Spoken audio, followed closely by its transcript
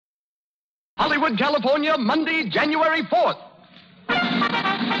Hollywood, California, Monday, January 4th.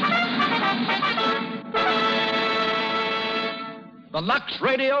 The Lux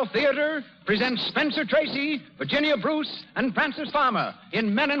Radio Theater presents Spencer Tracy, Virginia Bruce, and Francis Farmer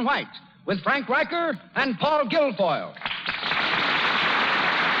in Men in White with Frank Riker and Paul Guilfoyle.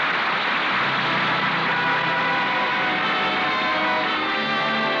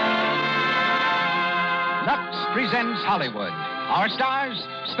 Lux presents Hollywood. Our stars,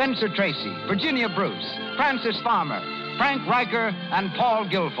 Spencer Tracy, Virginia Bruce, Francis Farmer, Frank Riker, and Paul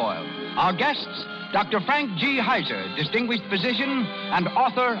Guilfoyle. Our guests, Dr. Frank G. Heiser, distinguished physician and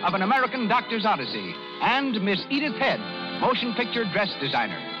author of An American Doctor's Odyssey, and Miss Edith Head, motion picture dress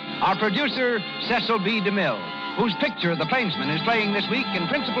designer. Our producer, Cecil B. DeMille, whose picture, The Plainsman, is playing this week in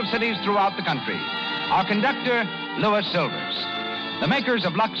principal cities throughout the country. Our conductor, Louis Silvers. The makers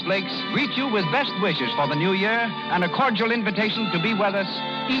of Lux Flakes greet you with best wishes for the new year and a cordial invitation to be with us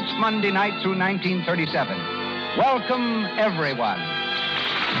each Monday night through 1937. Welcome, everyone.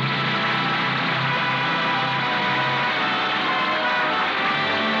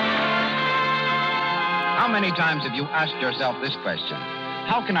 How many times have you asked yourself this question?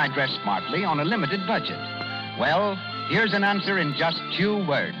 How can I dress smartly on a limited budget? Well, here's an answer in just 2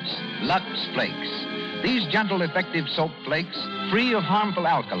 words. Lux Flakes. These gentle, effective soap flakes, free of harmful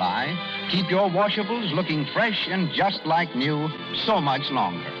alkali, keep your washables looking fresh and just like new so much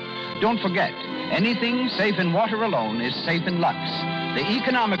longer. Don't forget, anything safe in water alone is safe in Lux, the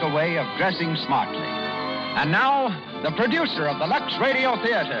economical way of dressing smartly. And now, the producer of the Lux Radio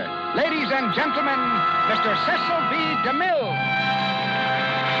Theater, ladies and gentlemen, Mr. Cecil B. DeMille.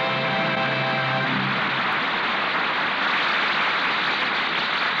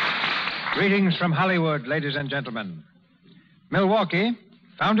 Greetings from Hollywood, ladies and gentlemen. Milwaukee,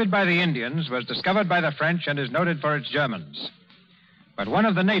 founded by the Indians, was discovered by the French and is noted for its Germans. But one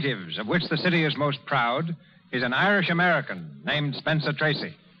of the natives of which the city is most proud is an Irish-American named Spencer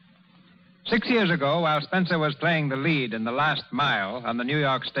Tracy. 6 years ago, while Spencer was playing the lead in The Last Mile on the New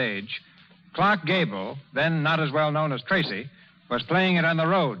York stage, Clark Gable, then not as well known as Tracy, was playing it on the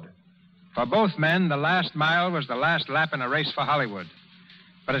road. For both men, The Last Mile was the last lap in a race for Hollywood.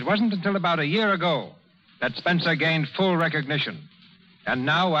 But it wasn't until about a year ago that Spencer gained full recognition. And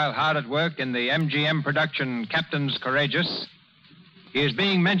now, while hard at work in the MGM production Captains Courageous, he is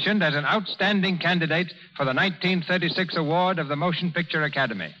being mentioned as an outstanding candidate for the 1936 award of the Motion Picture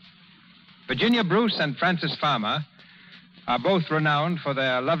Academy. Virginia Bruce and Francis Farmer are both renowned for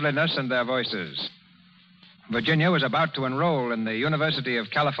their loveliness and their voices. Virginia was about to enroll in the University of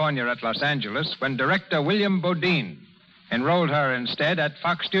California at Los Angeles when director William Bodine enrolled her instead at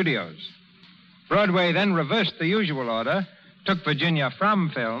Fox Studios. Broadway then reversed the usual order, took Virginia from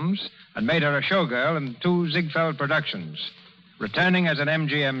films, and made her a showgirl in 2 Ziegfeld productions. Returning as an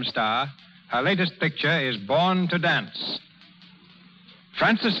MGM star, her latest picture is Born to Dance.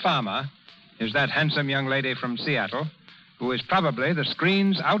 Francis Farmer is that handsome young lady from Seattle who is probably the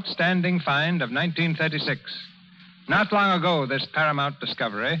screen's outstanding find of 1936. Not long ago, this Paramount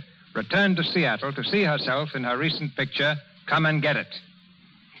discovery returned to Seattle to see herself in her recent picture, Come and Get It.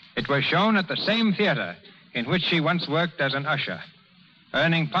 It was shown at the same theater in which she once worked as an usher,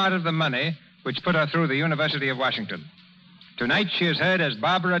 earning part of the money which put her through the University of Washington. Tonight she is heard as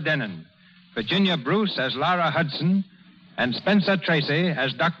Barbara Denon, Virginia Bruce as Laura Hudson, and Spencer Tracy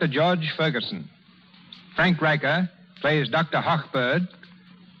as Dr. George Ferguson. Frank Riker plays Dr. Hochberg,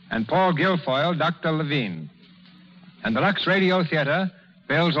 and Paul Guilfoyle, Dr. Levine. And the Lux Radio Theater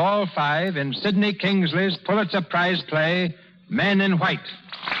bills all 5 in Sidney Kingsley's Pulitzer Prize play, Men in White.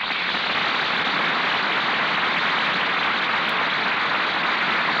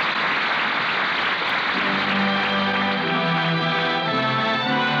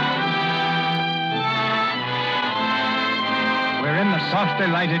 We're in the softly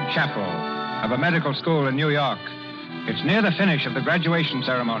lighted chapel of a medical school in New York. It's near the finish of the graduation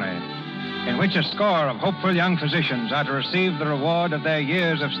ceremony, in which a score of hopeful young physicians are to receive the reward of their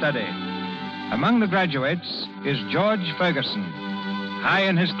years of study. Among the graduates is George Ferguson, high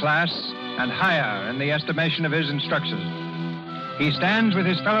in his class and higher in the estimation of his instructors. He stands with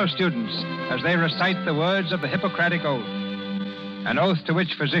his fellow students as they recite the words of the Hippocratic Oath, an oath to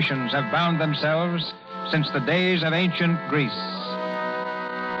which physicians have bound themselves since the days of ancient Greece.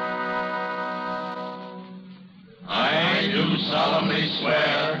 I do solemnly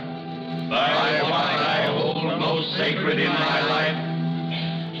swear by what I hold most sacred in my life,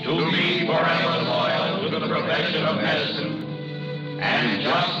 to be forever loyal to the profession of medicine, and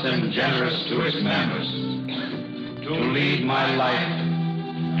just and generous to its members, to lead my life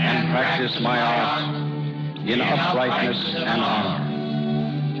and practice my art in uprightness and honor,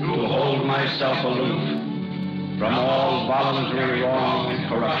 to hold myself aloof from all voluntary wrong and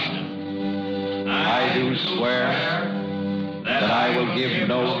corruption. I do swear that I will give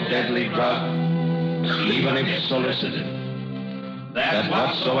no deadly drug, even if solicited, that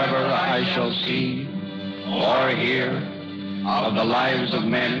whatsoever I shall see or hear of the lives of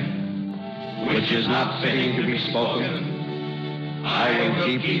men, which is not fitting to be spoken, I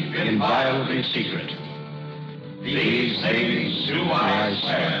will keep inviolably secret. These things do I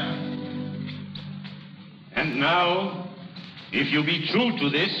swear. And now, if you be true to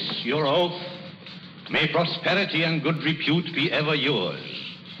this, your oath, may prosperity and good repute be ever yours.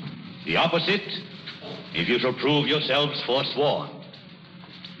 The opposite, if you shall prove yourselves forsworn.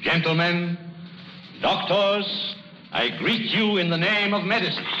 Gentlemen, doctors, I greet you in the name of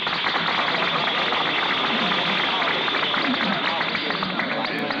medicine.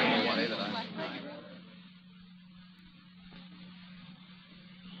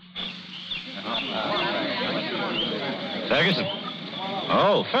 Ferguson.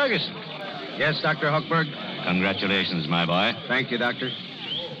 Oh, Ferguson. Yes, Dr. Hochberg? Congratulations, my boy. Thank you, Doctor.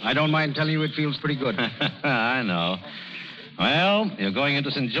 I don't mind telling you it feels pretty good. I know. Well, you're going into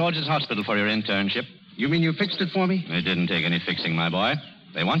St. George's Hospital for your internship. You mean you fixed it for me? It didn't take any fixing, my boy.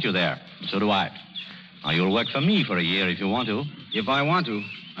 They want you there. So do I. Now, you'll work for me for a year if you want to. If I want to.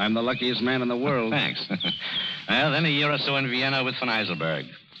 I'm the luckiest man in the world. Thanks. Well, then a year or so in Vienna with von Eiselberg.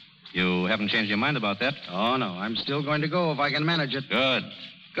 You haven't changed your mind about that? Oh, no. I'm still going to go if I can manage it. Good.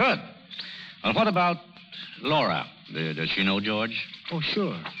 Good. Well, what about Laura? Does she know George? Oh,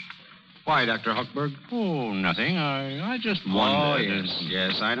 sure. Why, Dr. Hochberg? Oh, nothing. I just wondered. Oh, yes.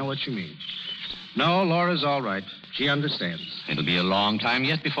 Yes, I know what you mean. No, Laura's all right. She understands. It'll be a long time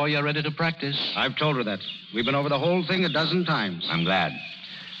yet before you're ready to practice. I've told her that. We've been over the whole thing a dozen times. I'm glad.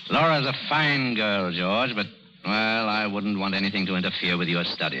 Laura's a fine girl, George, but, well, I wouldn't want anything to interfere with your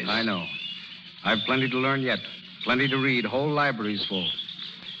studies. I know. I've plenty to learn yet. Plenty to read. Whole libraries full.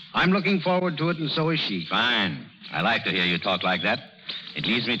 I'm looking forward to it, and so is she. Fine. I like to hear you talk like that. It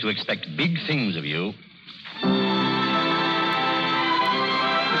leads me to expect big things of you.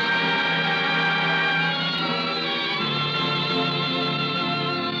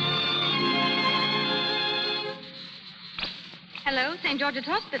 Hello, St. George's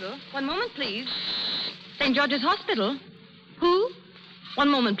Hospital. One moment, please. St. George's Hospital? Who? One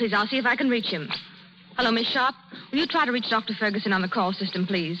moment, please. I'll see if I can reach him. Hello, Miss Sharp. Will you try to reach Dr. Ferguson on the call system,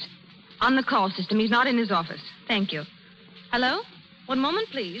 please? On the call system. He's not in his office. Thank you. Hello? One moment,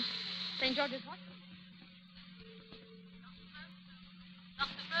 please. St. George's Hospital.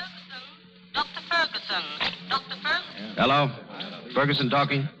 Dr. Ferguson. Dr. Ferguson. Hello? Ferguson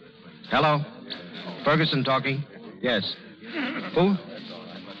talking? Hello? Ferguson talking? Yes. Who?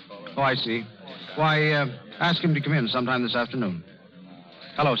 Oh, I see. Why, ask him to come in sometime this afternoon.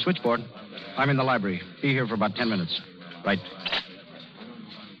 Hello, switchboard. I'm in the library. Be here for about 10 minutes. Right.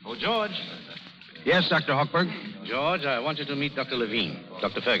 Oh, George. Yes, Dr. Hochberg? George, I want you to meet Dr. Levine,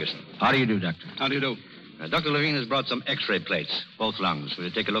 Dr. Ferguson. How do you do, Doctor? How do you do? Dr. Levine has brought some X-ray plates, both lungs. Will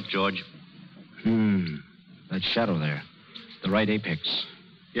you take a look, George? That shadow there. The right apex.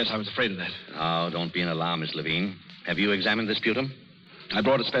 Yes, I was afraid of that. Oh, don't be an alarmist, Levine. Have you examined the sputum? I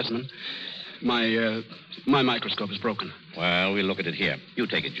brought a specimen. My microscope is broken. Well, we'll look at it here. You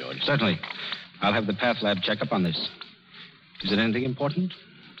take it, George. Certainly. I'll have the path lab check up on this. Is it anything important?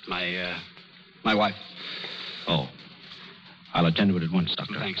 My wife. Oh. I'll attend to it at once,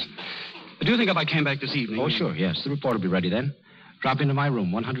 Doctor. Thanks. Do you think if I came back this evening? Oh, sure, yes. The report will be ready then. Drop into my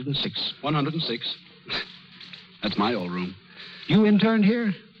room, 106. 106? That's my old room. You interned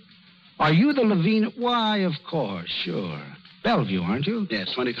here? Are you the Levine? Why, of course, sure. Bellevue, aren't you?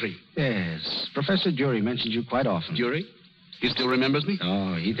 Yes, 23. Yes. Professor Dury mentions you quite often. Dury? He still remembers me?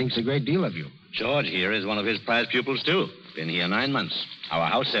 Oh, he thinks a great deal of you. George here is one of his prize pupils, too. Been here 9 months. Our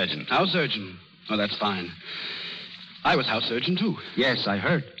house surgeon. House surgeon? Oh, that's fine. I was house surgeon, too. Yes, I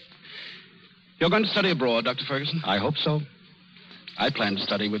heard. You're going to study abroad, Dr. Ferguson? I hope so. I planned to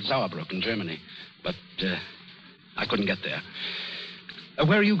study with Sauerbruck in Germany, but I couldn't get there.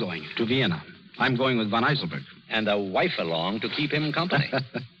 Where are you going? To Vienna. I'm going with von Eiselberg. And a wife along to keep him company.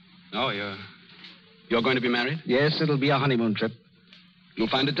 Oh, you're going to be married? Yes, it'll be a honeymoon trip. You'll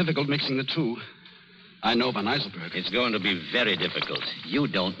find it difficult mixing the two. I know von Eiselberg. It's going to be very difficult. You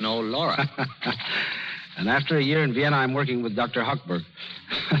don't know Laura. And after a year in Vienna, I'm working with Dr. Hochberg.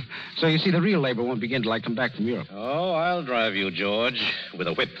 So you see, the real labor won't begin till I come back from Europe. Oh, I'll drive you, George, with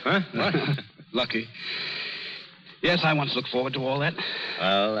a whip, huh? What? Lucky. Yes, I once looked forward to all that.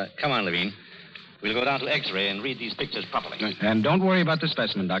 Well, come on, Levine. We'll go down to X-ray and read these pictures properly. Right. And don't worry about the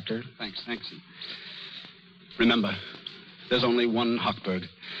specimen, Doctor. Thanks. Remember, there's only one Hochberg.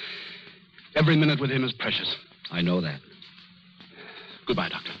 Every minute with him is precious. I know that. Goodbye,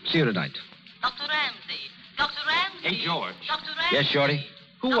 Doctor. See you tonight. Dr. Ramsey. Dr. Ramsey. Hey, George. Dr. Ramsey. Yes, Shorty?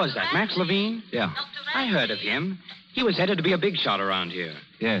 Who was that, Max Levine? Yeah. Dr. I Ramsey. heard of him. He was headed to be a big shot around here.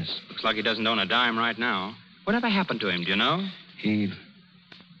 Yes. Looks like he doesn't own a dime right now. Whatever happened to him, do you know? He...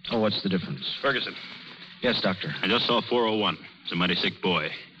 Oh, what's the difference? Ferguson, Yes, Doctor. I just saw 401. It's a mighty sick boy.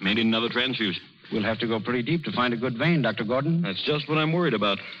 May need another transfusion. We'll have to go pretty deep to find a good vein, Dr. Gordon. That's just what I'm worried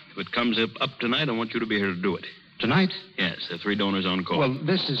about. If it comes up tonight, I want you to be here to do it. Tonight? Yes, there are 3 donors on call. Well,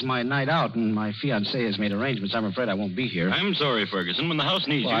 this is my night out, and my fiancée has made arrangements. I'm afraid I won't be here. I'm sorry, Ferguson. When the house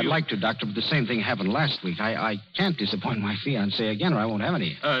needs Well, you... I'd like to, Doctor, but the same thing happened last week. I can't disappoint my fiancée again, or I won't have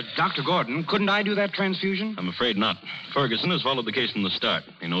any. Dr. Gordon, couldn't I do that transfusion? I'm afraid not. Ferguson has followed the case from the start.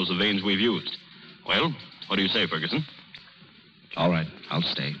 He knows the veins we've used. Well, what do you say, Ferguson? All right, I'll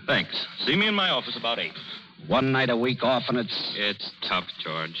stay. Thanks. See me in my office about 8. One night a week off, and it's... It's tough,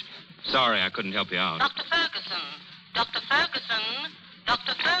 George. Sorry I couldn't help you out. Dr. Ferguson. Dr. Ferguson.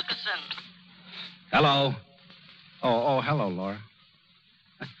 Dr. Ferguson. Hello. Oh, hello, Laura.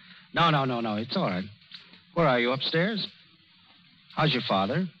 No. It's all right. Where are you, upstairs? How's your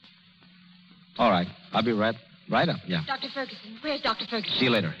father? All right. I'll be right up, yeah. Dr. Ferguson. Where's Dr. Ferguson? See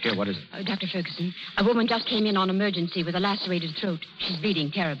you later. Here, what is it? Dr. Ferguson, a woman just came in on emergency with a lacerated throat. She's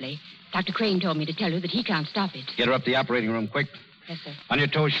bleeding terribly. Dr. Crane told me to tell you that he can't stop it. Get her up to the operating room, quick. Yes, sir. On your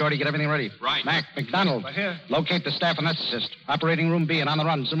toes, Shorty. Get everything ready. Right. Mac, McDonald. Right here. Locate the staff anesthetist. Operating room B and on the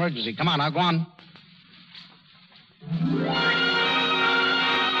run. It's emergency. Come on, now, go on.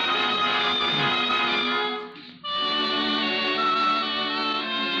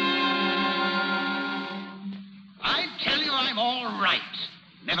 I tell you, I'm all right.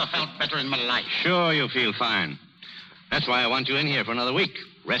 Never felt better in my life. Sure, you feel fine. That's why I want you in here for another week.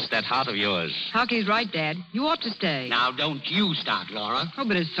 Rest that heart of yours. Hockey's right, Dad. You ought to stay. Now, don't you start, Laura. Oh,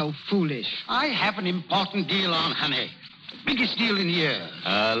 but it's so foolish. I have an important deal on honey. Biggest deal in years.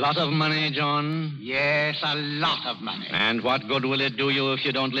 A lot of money, John. Yes, a lot of money. And what good will it do you if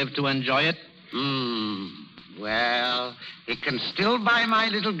you don't live to enjoy it? Well, it can still buy my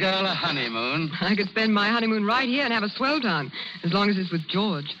little girl a honeymoon. I could spend my honeymoon right here and have a swell time, as long as it's with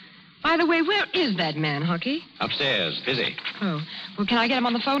George. By the way, where is that man, Hockey? Upstairs, busy. Oh, well, can I get him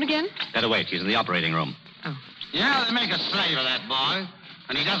on the phone again? Better wait. He's in the operating room. Oh. Yeah, they make a slave of that boy,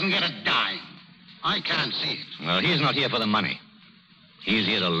 and he doesn't get a dime. I can't see it. Well, he's not here for the money. He's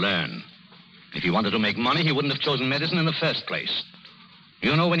here to learn. If he wanted to make money, he wouldn't have chosen medicine in the first place.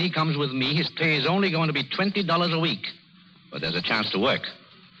 You know, when he comes with me, his pay is only going to be $20 a week. But there's a chance to work.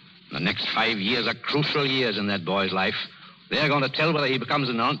 The next 5 years are crucial years in that boy's life. They're going to tell whether he becomes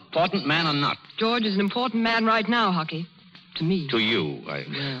an important man or not. George is an important man right now, Hockey. To me. To you.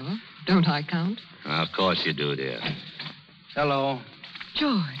 Well, don't I count? Of course you do, dear. Hello.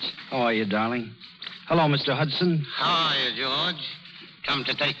 George. How are you, darling? Hello, Mr. Hudson. How are you, George? Come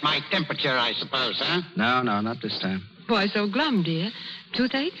to take my temperature, I suppose, huh? No, not this time. Why so glum, dear?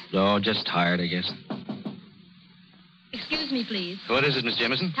 Toothache? Oh, just tired, I guess. Excuse me, please. What is it, Miss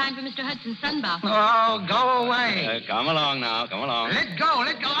Jamison? Time for Mr. Hudson's sunbath. Oh, go away. Come along now. Come along. Let go.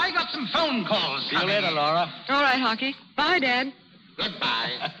 I got some phone calls. See you later, Laura. All right, Hockey. Bye, Dad.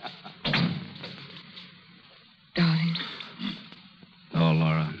 Goodbye. Darling, Oh,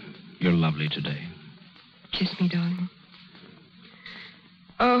 Laura, you're lovely today. kiss me, darling.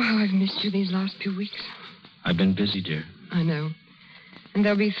 Oh, how I've missed you these last few weeks. I've been busy, dear. I know. And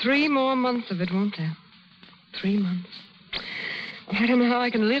there'll be 3 more months of it, won't there? 3 months. I don't know how I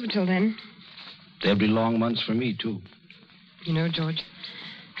can live till then. There'll be long months for me, too. You know, George,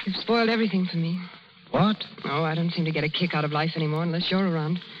 you've spoiled everything for me. What? Oh, I don't seem to get a kick out of life anymore unless you're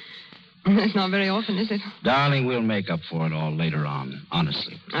around. That's not very often, is it? Darling, we'll make up for it all later on,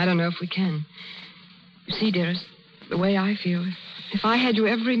 honestly. I don't know if we can. You see, dearest, the way I feel, if I had you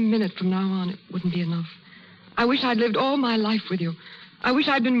every minute from now on, it wouldn't be enough. I wish I'd lived all my life with you. I wish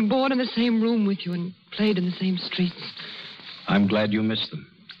I'd been born in the same room with you and played in the same streets. I'm glad you missed them.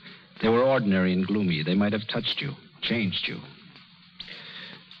 They were ordinary and gloomy. They might have touched you, changed you.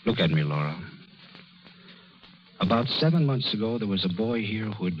 Look at me, Laura. About 7 months ago, there was a boy here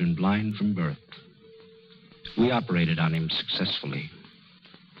who had been blind from birth. We operated on him successfully.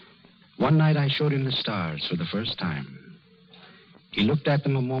 One night, I showed him the stars for the first time. He looked at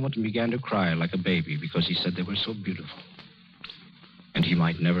them a moment and began to cry like a baby because he said they were so beautiful. And he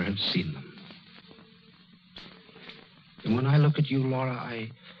might never have seen them. And when I look at you, Laura,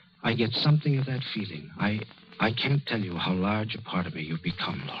 I get something of that feeling. I can't tell you how large a part of me you've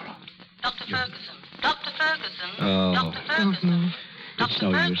become, Laura. Dr. Ferguson. Dr. Ferguson. Oh. Dr. Don't Ferguson. move. It's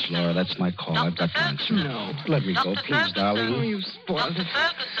no use, Laura. That's my call. I've got to answer. No. Let me go, Dr. please, Ferguson. Oh, darling. you spoiled Dr. it.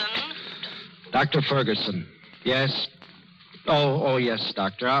 Ferguson. Dr. Ferguson. Yes. Oh, yes,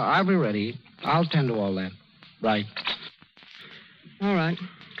 Doctor. I'll be ready. I'll tend to all that. Right. All right.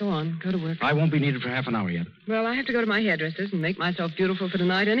 Go on. Go to work. I won't be needed for half an hour yet. Well, I have to go to my hairdresser's and make myself beautiful for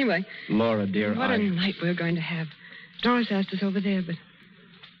tonight anyway. Laura, dear, What a night we're going to have. Doris asked us over there, but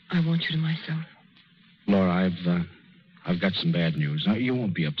I want you to myself. Laura, I've got some bad news. Now, you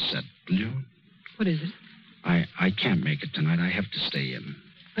won't be upset, will you? What is it? I can't make it tonight. I have to stay in.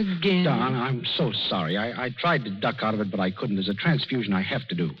 Again? Don, I'm so sorry. I tried to duck out of it, but I couldn't. There's a transfusion I have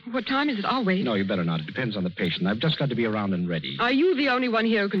to do. What time is it? I'll wait. No, you better not. It depends on the patient. I've just got to be around and ready. Are you the only one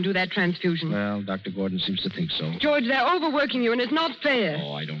here who can do that transfusion? Well, Dr. Gordon seems to think so. George, they're overworking you, and it's not fair.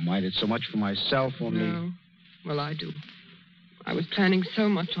 Oh, I don't mind it so much for myself, only... No. Well, I do. I was planning so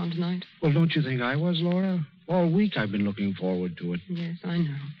much on tonight. Well, don't you think I was, Laura? All week I've been looking forward to it. Yes, I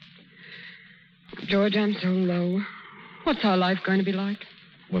know. George, I'm so low. What's our life going to be like?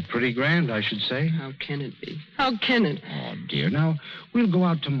 Well, pretty grand, I should say. How can it be? How can it? Oh, dear. Now, we'll go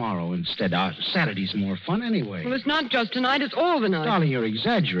out tomorrow instead. Saturday's more fun anyway. Well, it's not just tonight. It's all the night. Darling, you're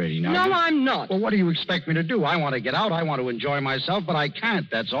exaggerating now. No, I'm not. Well, what do you expect me to do? I want to get out. I want to enjoy myself, but I can't.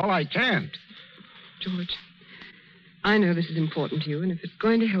 That's all. I can't. George, I know this is important to you, and if it's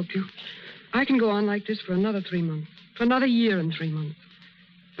going to help you, I can go on like this for another 3 months, for another year and 3 months.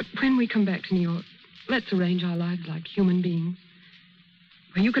 But when we come back to New York, let's arrange our lives like human beings.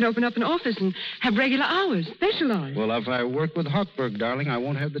 Well, you can open up an office and have regular hours, specialized. Well, if I work with Hochberg, darling, I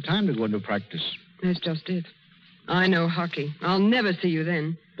won't have the time to go into practice. That's just it. I know hockey. I'll never see you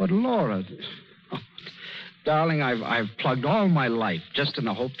then. But, Laura... Oh, darling, I've plugged all my life just in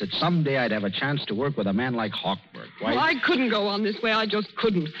the hope that someday I'd have a chance to work with a man like Hochberg. Well, I couldn't go on this way. I just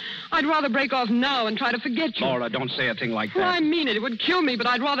couldn't. I'd rather break off now and try to forget you. Laura, don't say a thing like that. Well, I mean it. It would kill me, but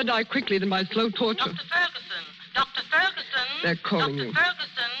I'd rather die quickly than by slow torture. Dr. Ferguson. Dr. Ferguson. They're calling you. Dr.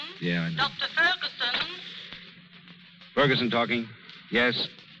 Ferguson. Yeah, I know. Dr. Ferguson. Ferguson talking. Yes.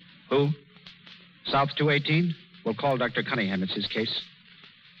 Who? South 218? We'll call Dr. Cunningham. It's his case.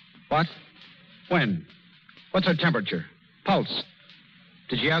 What? When? What's her temperature? Pulse?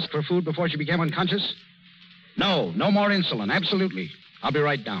 Did she ask for food before she became unconscious? No more insulin. Absolutely. I'll be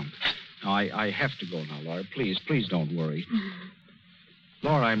right down. No, I have to go now, Laura. Please don't worry.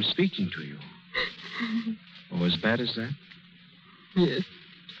 Laura, I'm speaking to you. Oh, as bad as that? Yes.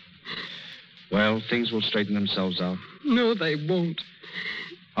 Well, things will straighten themselves out. No, they won't.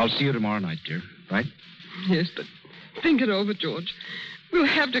 I'll see you tomorrow night, dear. Right? Yes, but think it over, George. We'll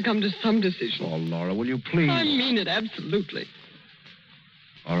have to come to some decision. Oh, Laura, will you please? I mean it, absolutely.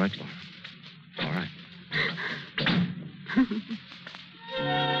 All right, Laura. All right.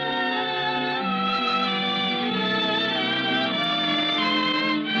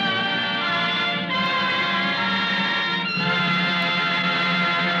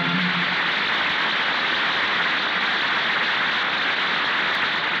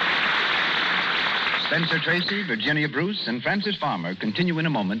 Spencer Tracy, Virginia Bruce, and Francis Farmer continue in a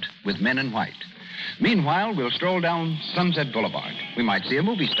moment with Men in White. Meanwhile, we'll stroll down Sunset Boulevard. We might see a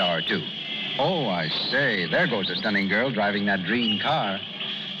movie star or two. Oh, I say, there goes a stunning girl driving that green car.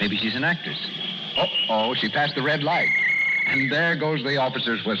 Maybe she's an actress. Oh, she passed the red light. And there goes the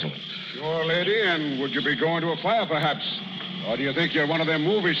officer's whistle. Sure, lady, and would you be going to a fire, perhaps? Or do you think you're one of them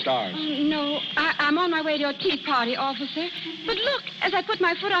movie stars? No, I'm on my way to a tea party, officer. But look, as I put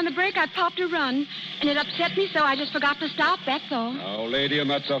my foot on the brake, I popped a run. And it upset me, so I just forgot to stop, that's all. Oh, lady, and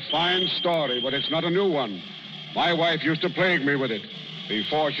that's a fine story, but it's not a new one. My wife used to plague me with it.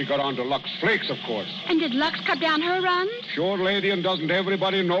 Before she got on to Lux Flakes, of course. And did Lux cut down her runs? Sure, lady, and doesn't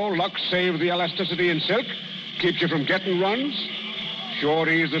everybody know Lux saves the elasticity in silk? Keeps you from getting runs? Sure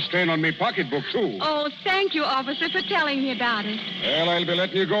eased the strain on me pocketbook, too. Oh, thank you, officer, for telling me about it. Well, I'll be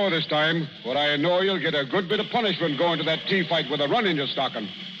letting you go this time, but I know you'll get a good bit of punishment going to that tea fight with a run in your stocking.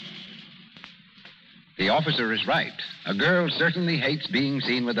 The officer is right. A girl certainly hates being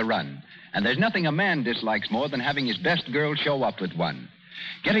seen with a run. And there's nothing a man dislikes more than having his best girl show up with one.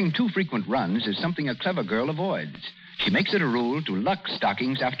 Getting too frequent runs is something a clever girl avoids. She makes it a rule to Lux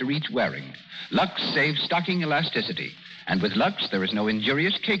stockings after each wearing. Lux saves stocking elasticity. And with Lux, there is no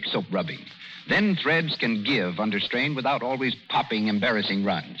injurious cake soap rubbing. Then threads can give under strain without always popping embarrassing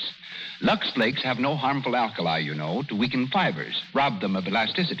runs. Lux Flakes have no harmful alkali, you know, to weaken fibers, rob them of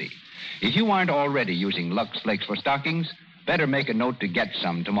elasticity. If you aren't already using Lux Flakes for stockings, better make a note to get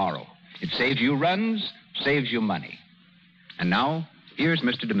some tomorrow. It saves you runs, saves you money. And now, here's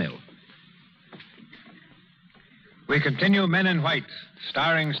Mr. DeMille. We continue Men in White,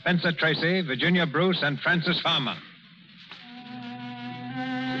 starring Spencer Tracy, Virginia Bruce, and Francis Farmer.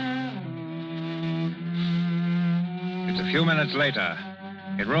 It's a few minutes later.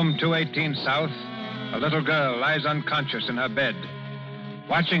 In room 218 South, a little girl lies unconscious in her bed.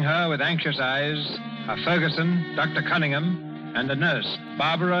 Watching her with anxious eyes are Ferguson, Dr. Cunningham, and a nurse,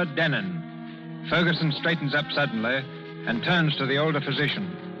 Barbara Denon. Ferguson straightens up suddenly and turns to the older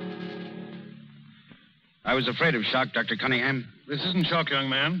physician. I was afraid of shock, Dr. Cunningham. This isn't shock, young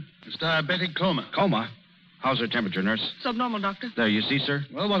man. It's diabetic coma. Coma? How's her temperature, nurse? Subnormal, Doctor. There, you see, sir?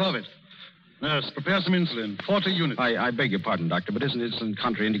 Well, what of it? Nurse, prepare some insulin. 40 units. I beg your pardon, Doctor, but isn't insulin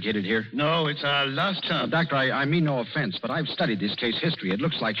contraindicated here? No, it's our last chance. Doctor, I mean no offense, but I've studied this case history. It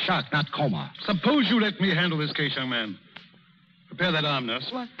looks like shock, not coma. Suppose you let me handle this case, young man. Prepare that arm, nurse.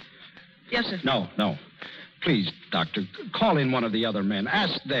 What? Yes, sir. No. Please, Doctor, call in one of the other men.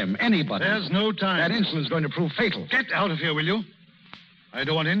 Ask them, anybody. There's no time. That insulin's going to prove fatal. Get out of here, will you? I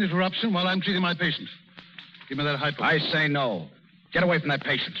don't want any interruption while I'm treating my patient. Give me that hypo. I say no. Get away from that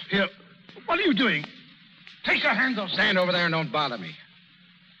patient. Here. What are you doing? Take your hands off. Stand over there and don't bother me.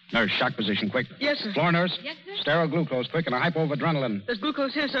 Nurse, shock position, quick. Yes, sir. Floor nurse? Yes, sir. Sterile glucose, quick, and a hypo of adrenaline. There's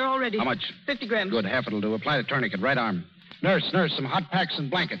glucose here, sir, already. How much? 50 grams. Good, half it'll do. Apply the tourniquet, right arm. Nurse, some hot packs and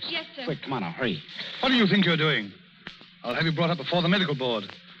blankets. Yes, sir. Quick, come on now, hurry. What do you think you're doing? I'll have you brought up before the medical board.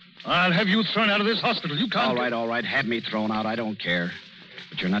 I'll have you thrown out of this hospital. You can't... All right. Have me thrown out. I don't care.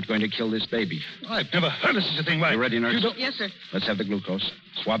 But you're not going to kill this baby. I've never heard of such a thing. Why? You ready, nurse? Yes, sir. Let's have the glucose.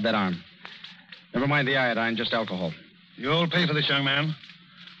 Swab that arm. Never mind the iodine, just alcohol. You'll pay for this, young man.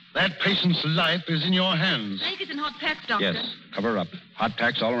 That patient's life is in your hands. Blankets and hot packs, Doctor. Yes, cover her up. Hot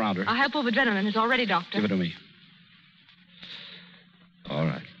packs all around her. A hypo of adrenaline is already, Doctor. Give it to me. All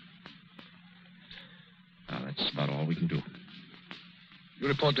right. Now, that's about all we can do. You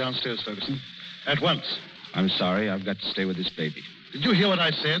report downstairs, Ferguson. At once. I'm sorry. I've got to stay with this baby. Did you hear what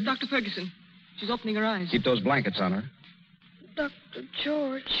I said? Dr. Ferguson, she's opening her eyes. Keep those blankets on her. Dr.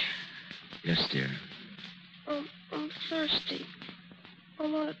 George, Yes, dear. I'm thirsty. I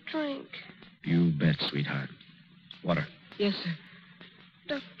want a drink. You bet, sweetheart. Water. Yes, sir.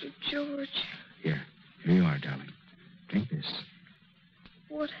 Dr. George, Here you are, darling. Drink this.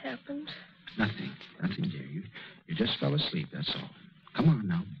 what happened? Nothing, dear. You just fell asleep, that's all. Come on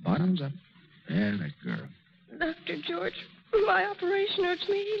now, bottoms up. There, that girl. Dr. George, my operation hurts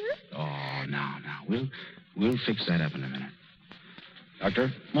me here. Oh, now. We'll fix that up in a minute.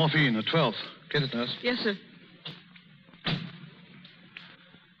 Doctor? Morphine, the 12th. Get it, nurse. Yes, sir.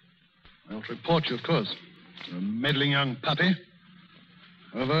 I'll report you, of course. You're a meddling young puppy.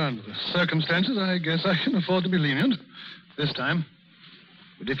 However, under the circumstances, I guess I can afford to be lenient. This time.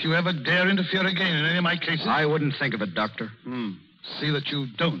 But if you ever dare interfere again in any of my cases... I wouldn't think of it, Doctor. See that you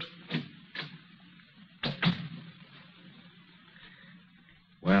don't.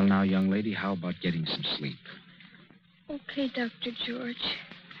 Well, now, young lady, how about getting some sleep? Okay, Dr. George.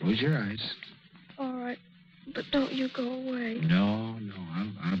 Close your eyes. All right. But don't you go away. No.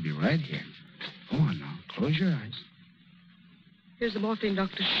 I'll be right here. Go on now. Close your eyes. Here's the morphine,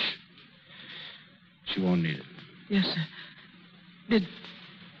 Doctor. She won't need it. Yes, sir. Did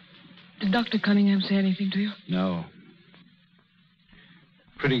Dr. Cunningham say anything to you? No.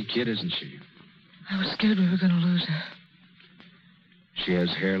 Pretty kid, isn't she? I was scared we were going to lose her. She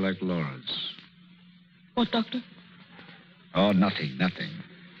has hair like Laura's. What, Doctor? Oh, nothing.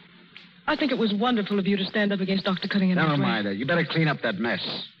 I think it was wonderful of you to stand up against Dr. Cunningham. Never this way. mind that. You better clean up that mess.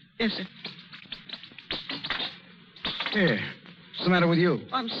 Yes, sir. Here. What's the matter with you?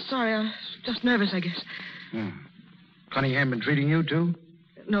 I'm sorry. I was just nervous, I guess. Cunningham been treating you, too?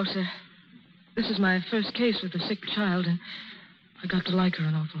 No, sir. This is my first case with a sick child, and I got to like her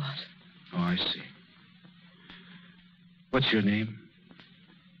an awful lot. Oh, I see. What's your name?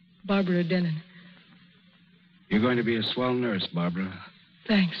 Barbara Denon. You're going to be a swell nurse, Barbara.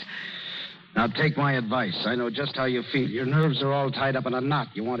 Thanks. Now, take my advice. I know just how you feel. Your nerves are all tied up in a knot.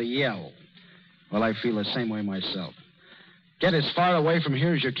 You want to yell. Well, I feel the same way myself. Get as far away from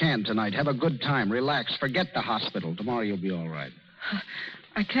here as you can tonight. Have a good time. Relax. Forget the hospital. Tomorrow you'll be all right.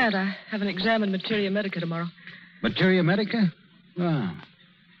 I can't. I have an exam in Materia Medica tomorrow. Materia Medica? Ah.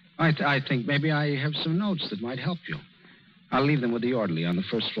 I think maybe I have some notes that might help you. I'll leave them with the orderly on the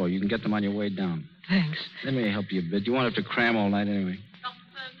first floor. You can get them on your way down. Thanks. They may help you a bit. You won't have to cram all night anyway.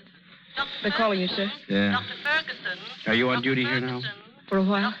 They're calling you, sir. Yeah. Dr. Ferguson. Are you on duty here now? For a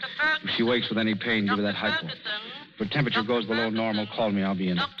while. Dr. Ferguson. If she wakes with any pain, give her that hypo. If her temperature goes below normal, call me. I'll be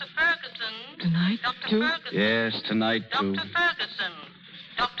in. Dr. Ferguson. Tonight, too? Ferguson. Yes, tonight, too. Dr. Ferguson.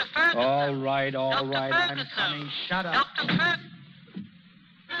 Dr. Ferguson. All right. Dr. I'm Ferguson. coming. Shut up. Dr. Ferguson.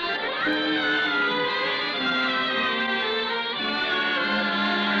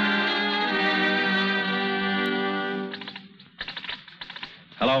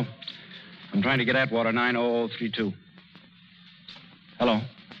 Hello? I'm trying to get Atwater 90032. Hello?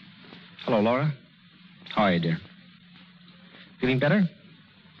 Hello, Laura. How are you, dear? Feeling better?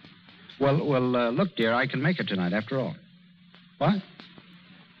 Well, look, dear, I can make it tonight after all. What?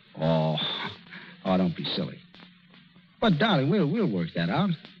 Oh, don't be silly. But, darling, we'll work that out.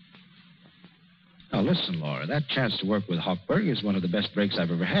 Now, listen, Laura, that chance to work with Hochberg is one of the best breaks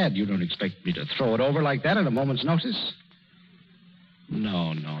I've ever had. You don't expect me to throw it over like that at a moment's notice?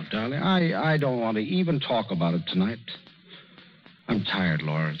 No, darling. I don't want to even talk about it tonight. I'm tired,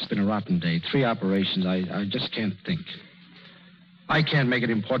 Laura. It's been a rotten day. 3 operations. I just can't think. I can't make an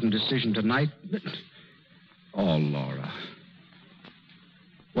important decision tonight. Oh, Laura.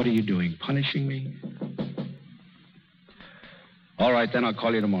 What are you doing? Punishing me? All right, then I'll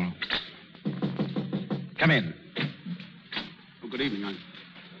call you tomorrow. Come in. Oh, good evening.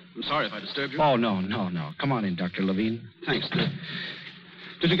 I'm sorry if I disturbed you. Oh, no. Come on in, Dr. Levine. Thanks.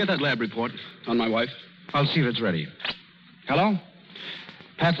 Did you get that lab report on my wife? I'll see if it's ready. Hello?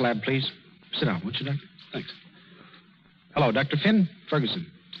 Path lab, please. Sit down, won't you, Doctor? Thanks. Hello, Dr. Finn? Ferguson.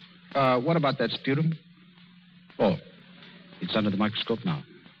 What about that sputum? Oh, it's under the microscope now.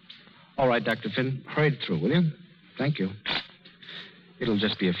 All right, Dr. Finn. Hurry it through, will you? Thank you. It'll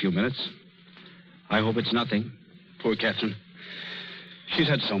just be a few minutes. I hope it's nothing. Poor Catherine. She's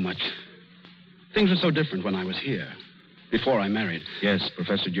had so much. Things were so different when I was here, before I married. Yes,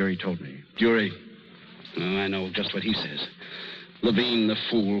 Professor Dury told me. Dury? Oh, I know just what he says. Levine, the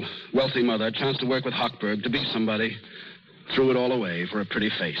fool. Wealthy mother, chance to work with Hochberg, to be somebody. Threw it all away for a pretty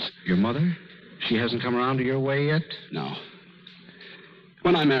face. Your mother? She hasn't come around to your way yet? No.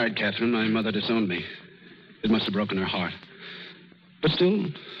 When I married Catherine, my mother disowned me. It must have broken her heart. But still,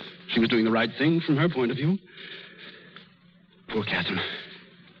 she was doing the right thing from her point of view. Poor Catherine.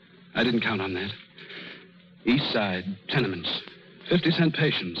 I didn't count on that. East Side, tenements, 50-cent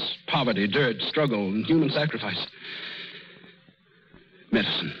patients, poverty, dirt, struggle, and human sacrifice.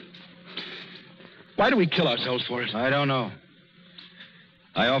 Medicine. Why do we kill ourselves for it? I don't know.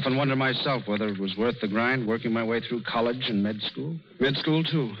 I often wonder myself whether it was worth the grind working my way through college and med school. Med school,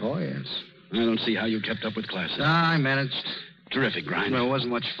 too? Oh, yes. I don't see how you kept up with classes. I managed. Terrific grind. Well, it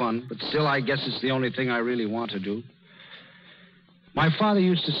wasn't much fun, but still, I guess it's the only thing I really want to do. My father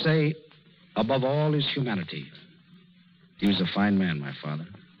used to say, above all is humanity. He was a fine man, my father.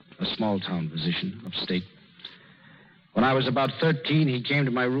 A small-town physician, upstate. When I was about 13, he came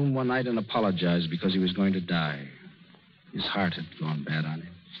to my room one night and apologized because he was going to die. His heart had gone bad on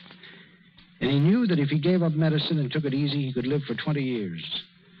him. And he knew that if he gave up medicine and took it easy, he could live for 20 years.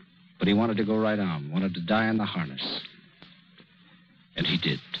 But he wanted to go right on, wanted to die in the harness. And he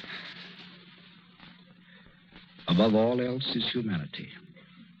did. Above all else is humanity.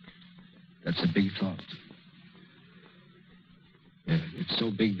 That's a big thought. Yeah, it's so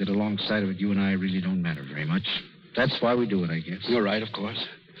big that alongside of it, you and I really don't matter very much. That's why we do it, I guess. You're right, of course.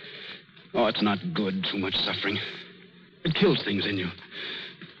 Oh, it's not good, too much suffering. It kills things in you.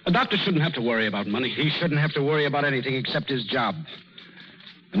 A doctor shouldn't have to worry about money. He shouldn't have to worry about anything except his job.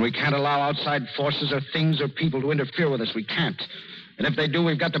 And we can't allow outside forces or things or people to interfere with us. We can't. And if they do,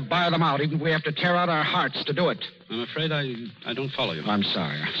 we've got to buy them out, even if we have to tear out our hearts to do it. I'm afraid I don't follow you. I'm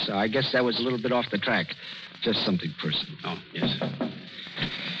sorry. I guess that was a little bit off the track. Just something personal. Oh, yes.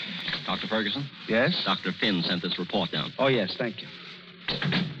 Dr. Ferguson? Yes? Dr. Finn sent this report down. Oh, yes, thank you.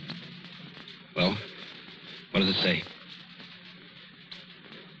 Well, what does it say?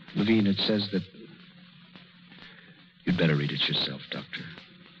 Levine, it says that you'd better read it yourself, Doctor.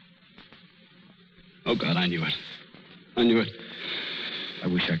 Oh, God, I knew it. I knew it. I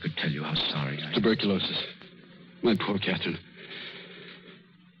wish I could tell you how sorry I am. Tuberculosis. My poor Catherine.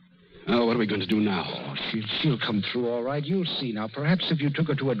 Oh, what are we going to do now? Oh, she'll come through all right. You'll see now. Perhaps if you took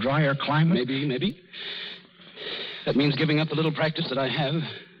her to a drier climate. Maybe. That means giving up the little practice that I have.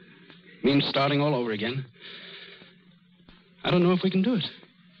 Means starting all over again. I don't know if we can do it.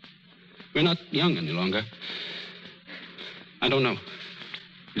 We're not young any longer. I don't know.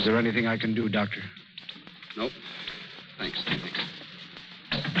 Is there anything I can do, Doctor? Nope. Thanks.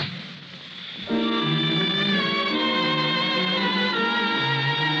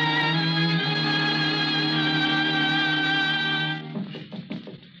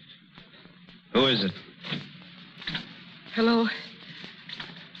 Who is it? Hello.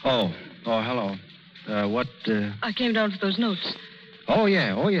 Oh, hello. What, I came down for those notes. Oh,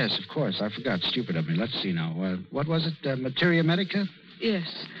 yeah. Oh, yes, of course. I forgot. Stupid of me. Let's see now. What was it? Materia Medica? Yes.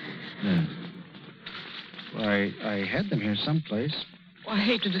 Yeah. Well, I had them here someplace. Well, I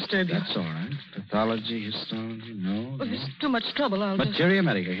hate to disturb you. That's all right. Pathology, histology, no. Well, there's too much trouble. I'll just... Materia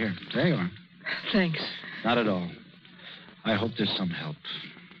Medica, here. There you are. Thanks. Not at all. I hope there's some help.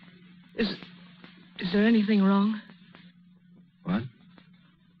 Is there anything wrong? What?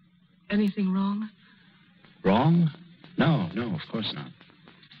 anything wrong? Wrong? No, of course not.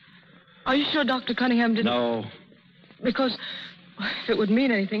 Are you sure Dr. Cunningham didn't... No. Because if it would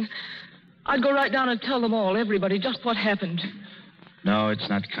mean anything, I'd go right down and tell them all, everybody, just what happened. No, it's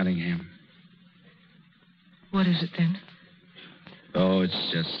not Cunningham. What is it then? Oh,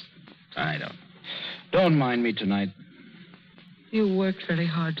 it's just... I don't mind me tonight. You worked very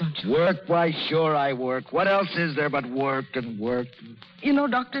hard, don't you? Work? Why, sure I work. What else is there but work and work? You know,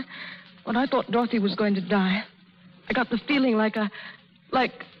 Doctor, when I thought Dorothy was going to die, I got the feeling like I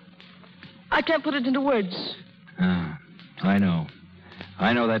can't put it into words. Ah, I know.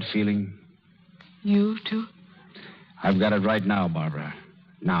 I know that feeling. You, too? I've got it right now, Barbara.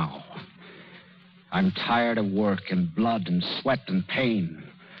 Now. I'm tired of work and blood and sweat and pain.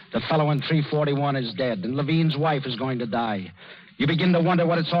 The fellow in 341 is dead, and Levine's wife is going to die. You begin to wonder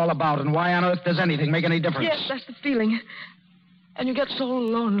what it's all about and why on earth does anything make any difference. Yes, that's the feeling. And you get so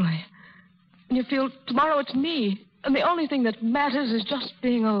lonely. And you feel tomorrow it's me. And the only thing that matters is just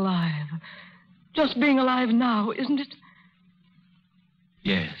being alive. Just being alive now, isn't it?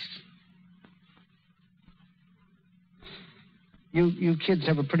 Yes. You kids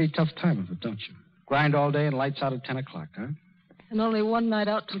have a pretty tough time of it, don't you? Grind all day and lights out at 10 o'clock, huh? And only one night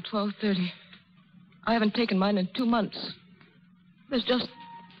out till 12:30. I haven't taken mine in 2 months. There's just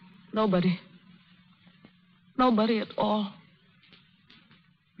nobody. Nobody at all.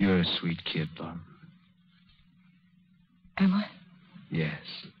 You're a sweet kid, Bob. Am I? Yes.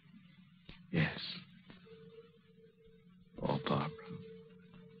 Yes. Oh, Barbara.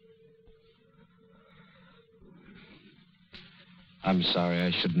 I'm sorry.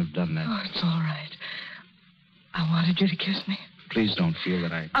 I shouldn't have done that. Oh, it's all right. I wanted you to kiss me. Please don't feel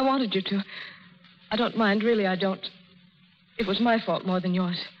that I wanted you to. I don't mind. Really, I don't. It was my fault more than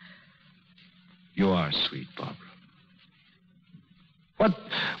yours. You are sweet, Barbara.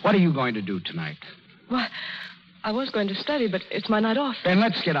 What are you going to do tonight? Well, I was going to study, but it's my night off. Then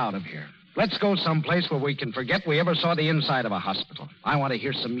let's get out of here. Let's go someplace where we can forget we ever saw the inside of a hospital. I want to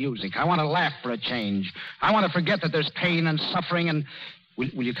hear some music. I want to laugh for a change. I want to forget that there's pain and suffering and...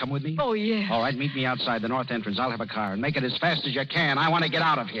 Will you come with me? Oh, yes. All right, meet me outside the north entrance. I'll have a car, and make it as fast as you can. I want to get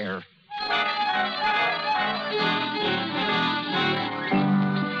out of here.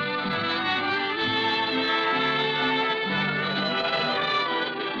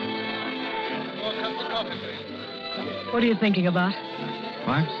 What are you thinking about?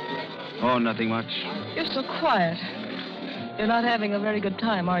 What? Oh, nothing much. You're so quiet. You're not having a very good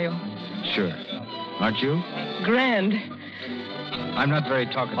time, are you? Sure. Aren't you? Grand. I'm not very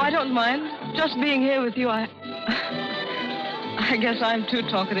talkative. Oh, I don't mind. Just being here with you, I guess I'm too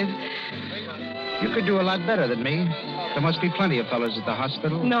talkative. You could do a lot better than me. There must be plenty of fellows at the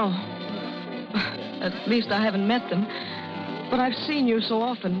hospital. No. At least I haven't met them. But I've seen you so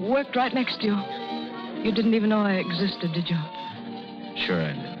often, worked right next to you. You didn't even know I existed, did you? Sure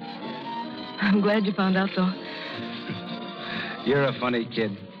I did. I'm glad you found out, though. You're a funny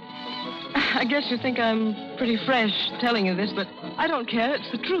kid. I guess you think I'm pretty fresh telling you this, but I don't care.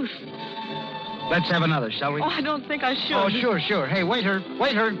 It's the truth. Let's have another, shall we? Oh, I don't think I should. Oh, sure. Hey, waiter.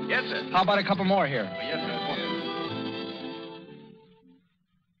 Yes, sir. How about a couple more here? Yes, sir.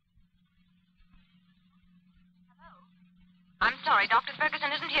 I'm sorry, Dr.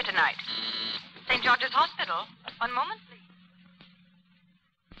 Ferguson isn't here tonight. St. George's Hospital. One moment, please.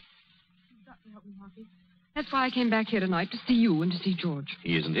 You've got to help me, Hockey. That's why I came back here tonight, to see you and to see George.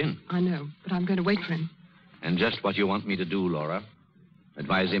 He isn't in. I know, but I'm going to wait for him. And just what you want me to do, Laura.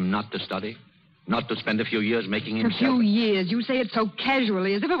 Advise him not to study, not to spend a few years making himself... A few years. You say it so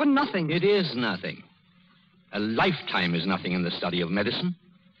casually, as if it were nothing. It is nothing. A lifetime is nothing in the study of medicine.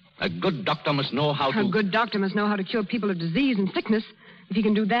 A good doctor must know how to... A good doctor must know how to cure people of disease and sickness. If he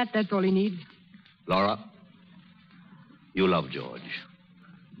can do that, that's all he needs. Laura, you love George,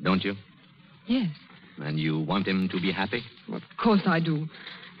 don't you? Yes. And you want him to be happy? Well, of course I do.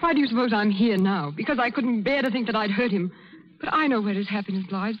 Why do you suppose I'm here now? Because I couldn't bear to think that I'd hurt him. But I know where his happiness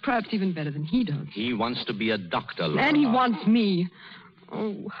lies, perhaps even better than he does. He wants to be a doctor, Laura. And he wants me.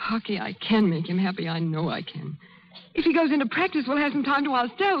 Oh, Hockey, I can make him happy. I know I can. If he goes into practice, we'll have some time to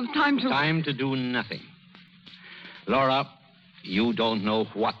ourselves, time to... Time to do nothing. Laura, you don't know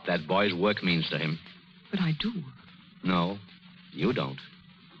what that boy's work means to him. But I do. No, you don't.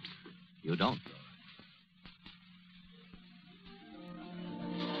 You don't.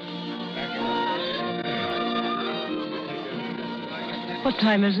 What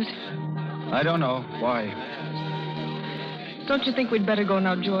time is it? I don't know. Why? Don't you think we'd better go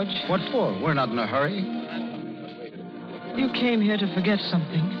now, George? What for? We're not in a hurry. You came here to forget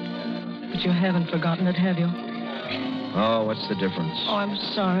something. But you haven't forgotten it, have you? Oh, what's the difference? Oh, I'm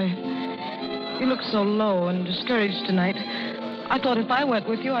sorry. You look so low and discouraged tonight. I thought if I went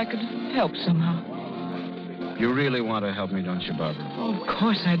with you, I could help somehow. You really want to help me, don't you, Barbara? Oh, of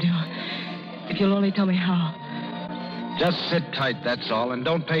course I do. If you'll only tell me how. Just sit tight, that's all, and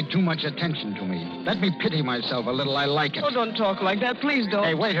don't pay too much attention to me. Let me pity myself a little. I like it. Oh, don't talk like that. Please don't.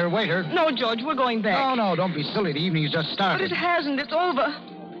 Hey, waiter. No, George, we're going back. No, don't be silly. The evening's just But started. it hasn't. It's over.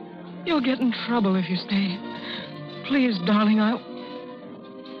 You'll get in trouble if you stay. Please, darling,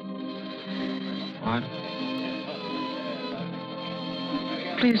 What?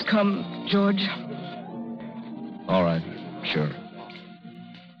 Please come, George. All right, sure.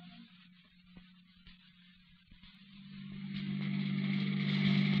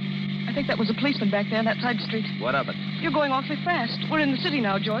 I think that was a policeman back there on that side street. What of it? You're going awfully fast. We're in the city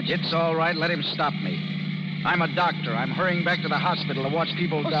now, George. It's all right. Let him stop me. I'm a doctor. I'm hurrying back to the hospital to watch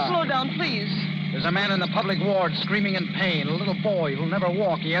people die. Slow down, please. There's a man in the public ward screaming in pain. A little boy who'll never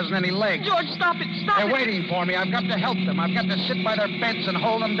walk. He hasn't any legs. George, stop it. They're waiting for me. I've got to help them. I've got to sit by their beds and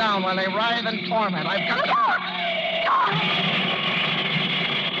hold them down while they writhe and torment. I've got to...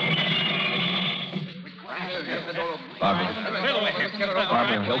 Barbara.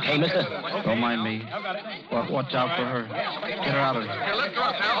 Barbara. You okay, mister? Don't mind me. Watch out for her. Get her out of here.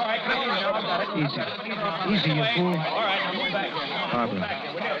 Easy, you fool.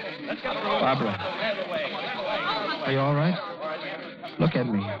 Barbara. Are you all right? Look at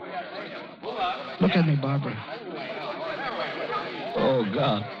me. Look at me, Barbara. Oh,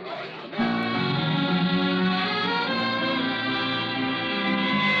 God.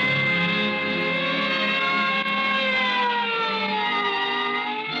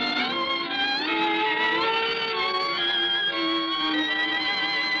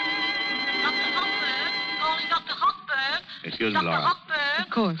 Excuse me, Laura. Of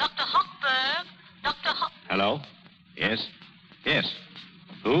course. Dr. Hochberg. Dr. Hochberg. Hello? Yes?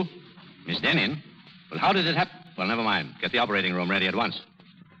 Who? Miss Denin? Well, how did it happen? Well, never mind. Get the operating room ready at once.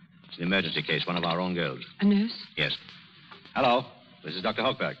 It's an emergency case, one of our own girls. A nurse? Yes. Hello? This is Dr.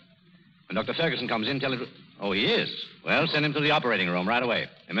 Hochberg. When Dr. Ferguson comes in, tell him... Oh, he is? Well, send him to the operating room right away.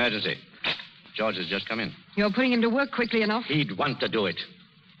 Emergency. George has just come in. You're putting him to work quickly enough? He'd want to do it.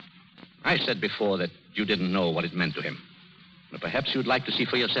 I said before that you didn't know what it meant to him. But perhaps you'd like to see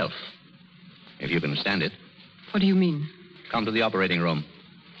for yourself. If you can stand it. What do you mean? Come to the operating room.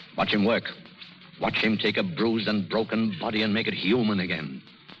 Watch him work. Watch him take a bruised and broken body and make it human again.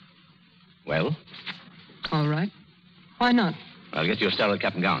 Well? All right. Why not? I'll get you a sterile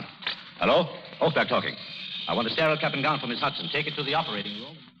cap and gown. Hello? Hochberg talking. I want a sterile cap and gown for Miss Hudson. Take it to the operating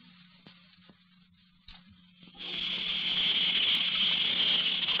room.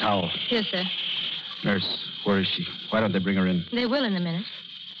 Towel. Yes, sir. Nurse, where is she? Why don't they bring her in? They will in a minute.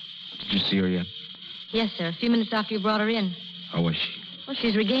 Did you see her yet? Yes, sir. A few minutes after you brought her in. How was she? Well,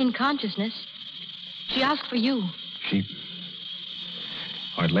 she's regained consciousness. She asked for you. She...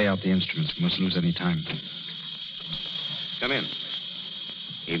 All right, lay out the instruments. We mustn't lose any time. Come in.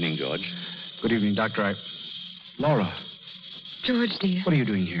 Evening, George. Good evening, Doctor. Laura, George, dear. what are you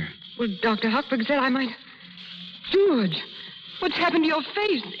doing here? Well, Dr. Hochberg said I might... George, what's happened to your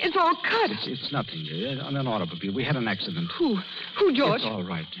face? It's all cut. It's nothing. On an automobile. We had an accident. Who, George? It's all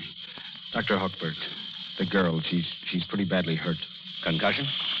right. Dr. Hochberg, the girl, she's pretty badly hurt. Concussion?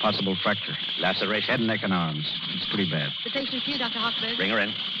 Possible fracture. Laceration? Head, neck, and arms. It's pretty bad. The patient's here, Dr. Hochberg. Bring her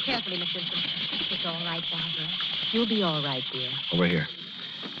in. Carefully, Miss Simpson. It's all right, Barbara. You'll be all right, dear. Over here.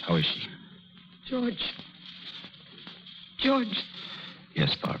 How is she? George.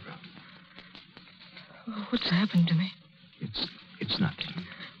 Yes, Barbara. Oh, what's happened to me? It's nothing.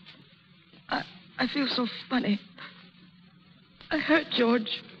 I feel so funny. I hurt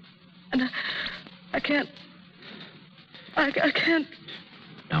George. And I can't... I can't...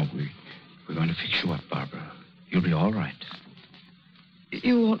 Now, we're going to fix you up, Barbara. You'll be all right.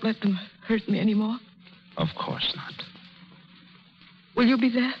 You won't let them hurt me anymore? Of course not. Will you be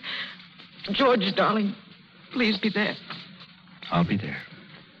there? George, darling, please be there. I'll be there.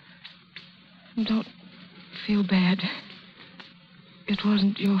 Don't feel bad. It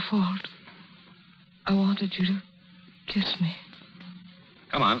wasn't your fault. I wanted you to kiss me.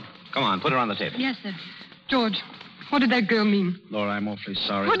 Come on. Put her on the table. Yes, sir. George, what did that girl mean? Laura, I'm awfully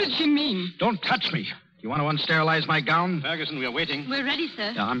sorry. What did she mean? Don't touch me. You want to unsterilize my gown? Ferguson, we are waiting. We're ready,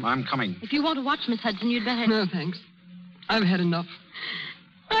 sir. Yeah, I'm coming. If you want to watch Miss Hudson, you'd better... No, thanks. I've had enough.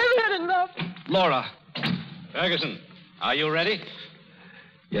 Laura. Ferguson, are you ready?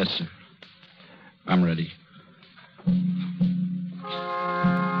 Yes, sir. I'm ready.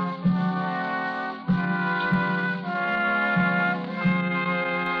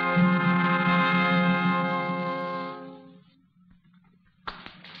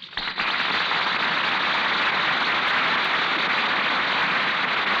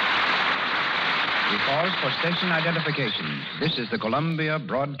 pause for station identification. This is the Columbia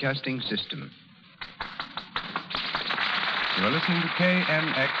Broadcasting System. You are listening to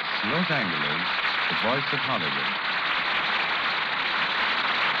KNX Los Angeles, the voice of Hollywood.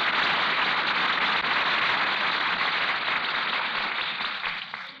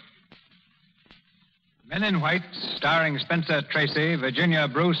 Men in White, starring Spencer Tracy, Virginia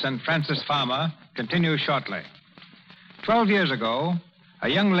Bruce, and Francis Farmer, continues shortly. 12 years ago, a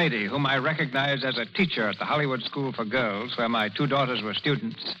young lady whom I recognized as a teacher at the Hollywood School for Girls, where my 2 daughters were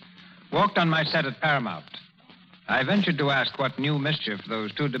students, walked on my set at Paramount. I ventured to ask what new mischief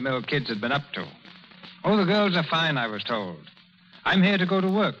those 2 DeMille kids had been up to. Oh, the girls are fine, I was told. I'm here to go to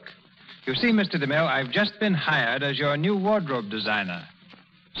work. You see, Mr. DeMille, I've just been hired as your new wardrobe designer.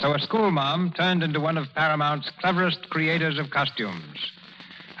 So a school mom turned into one of Paramount's cleverest creators of costumes.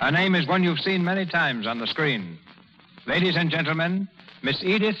 Her name is one you've seen many times on the screen. Ladies and gentlemen, Miss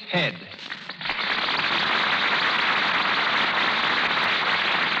Edith Head.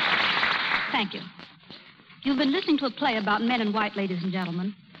 Thank you. You've been listening to a play about men in white, ladies and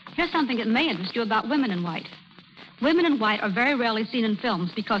gentlemen. Here's something that may interest you about women in white. Women in white are very rarely seen in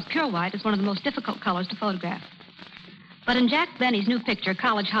films because pure white is one of the most difficult colors to photograph. But in Jack Benny's new picture,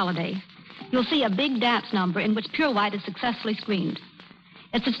 College Holiday, you'll see a big dance number in which pure white is successfully screened.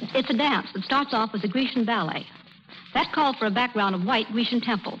 It's a dance that starts off as a Grecian ballet. That called for a background of white Grecian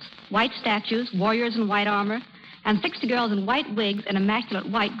temples, white statues, warriors in white armor, and 60 girls in white wigs and immaculate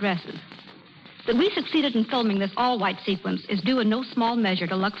white dresses. That we succeeded in filming this all-white sequence is due in no small measure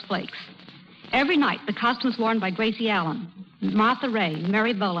to Lux Flakes. Every night, the costumes worn by Gracie Allen, Martha Ray,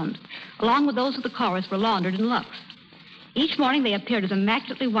 Mary Boland, along with those of the chorus, were laundered in Lux. Each morning, they appeared as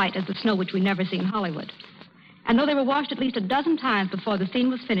immaculately white as the snow which we never see in Hollywood. And though they were washed at least a dozen times before the scene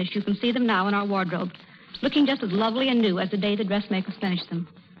was finished, you can see them now in our wardrobe, looking just as lovely and new as the day the dressmakers finished them.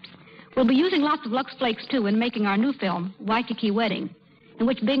 We'll be using lots of Lux Flakes, too, in making our new film, Waikiki Wedding, in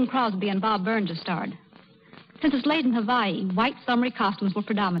which Bing Crosby and Bob Burns have starred. Since it's late in Hawaii, white summery costumes will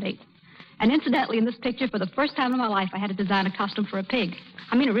predominate. And incidentally, in this picture, for the first time in my life, I had to design a costume for a pig.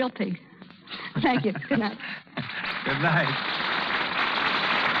 I mean a real pig. Thank you. Good night. Good night.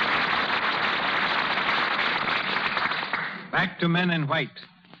 Back to Men in White,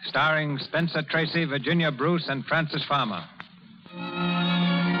 starring Spencer Tracy, Virginia Bruce, and Francis Farmer.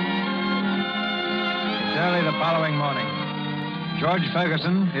 It's early the following morning. George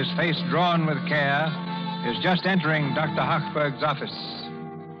Ferguson, his face drawn with care, is just entering Dr. Hochberg's office.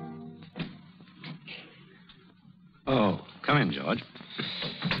 Oh, come in, George.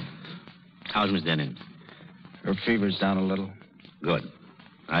 How's Miss Denin? Her fever's down a little. Good.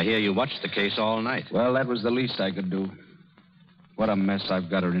 I hear you watched the case all night. Well, that was the least I could do. What a mess I've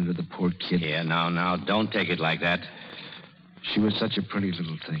got her into, the poor kid. Here, now, don't take it like that. She was such a pretty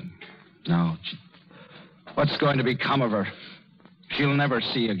little thing. Now, what's going to become of her? She'll never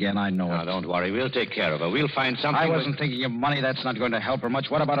see again, I know Now, it. don't worry. We'll take care of her. We'll find something... I wasn't thinking of money. That's not going to help her much.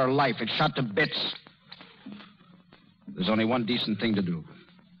 What about her life? It's shot to bits. There's only one decent thing to do.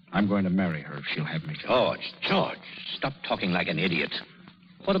 I'm going to marry her if she'll have me. George, stop talking like an idiot.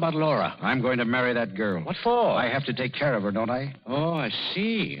 What about Laura? I'm going to marry that girl. What for? I have to take care of her, don't I? Oh, I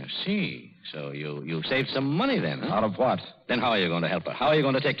see. So you saved some money then, huh? Out of what? Then how are you going to help her? How are you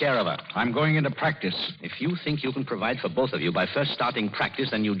going to take care of her? I'm going into practice. If you think you can provide for both of you by first starting practice,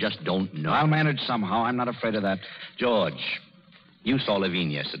 then you just don't know. I'll manage somehow. I'm not afraid of that. George, you saw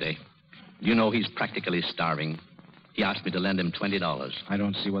Levine yesterday. You know he's practically starving. He asked me to lend him $20. I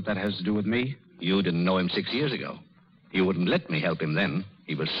don't see what that has to do with me. You didn't know him 6 years ago. You wouldn't let me help him then.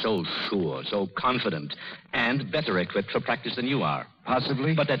 He was so sure, so confident, and better equipped for practice than you are.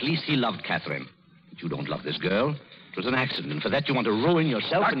 Possibly. But at least he loved Catherine. But you don't love this girl. It was an accident, and for that you want to ruin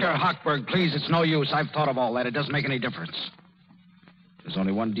yourself. Dr. Hochberg, please, it's no use. I've thought of all that. It doesn't make any difference. There's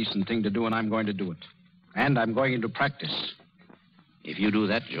only one decent thing to do, and I'm going to do it. And I'm going into practice. If you do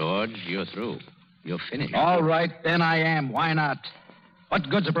that, George, you're through. You're finished. All right, then I am. Why not? What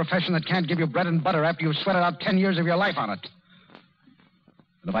good's a profession that can't give you bread and butter after you've sweated out 10 years of your life on it?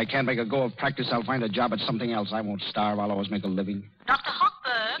 And if I can't make a go of practice, I'll find a job at something else. I won't starve. I'll always make a living. Dr.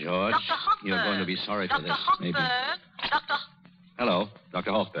 Hochberg. George, Dr. Hochberg. you're going to be sorry for Dr. this. Hochberg. Maybe. Dr. Hello,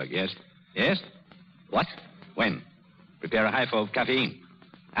 Dr. Hochberg. Yes? Yes? What? When? Prepare a hypho of caffeine.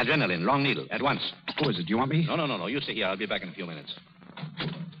 Adrenaline, long needle, at once. Who is it? Do you want me? No. You stay here. I'll be back in a few minutes.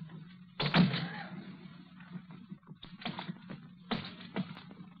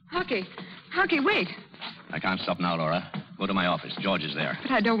 Hockey, wait. I can't stop now, Laura. Go to my office. George is there.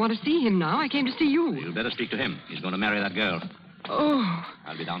 But I don't want to see him now. I came to see you. You'd better speak to him. He's going to marry that girl. Oh.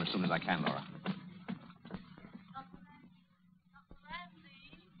 I'll be down as soon as I can, Laura.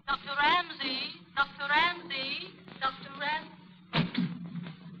 Dr. Ramsey. Dr.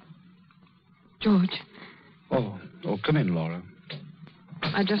 George. Oh, come in, Laura.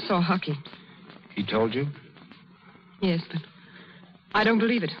 I just saw Hucky. He told you? Yes, but I don't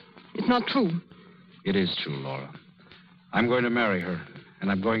believe it. It's not true. It is true, Laura. I'm going to marry her,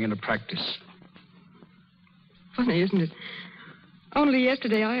 and I'm going into practice. Funny, isn't it? Only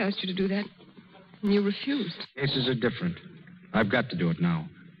yesterday I asked you to do that, and you refused. Cases are different. I've got to do it now.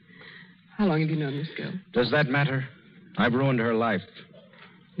 How long have you known this girl? Does that matter? I've ruined her life.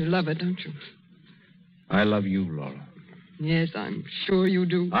 You love her, don't you? I love you, Laura. Yes, I'm sure you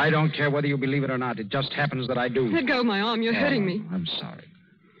do. I don't care whether you believe it or not. It just happens that I do. Let go of my arm. You're hurting me. I'm sorry.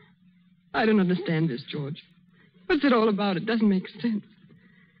 I don't understand this, George. What's it all about? It doesn't make sense.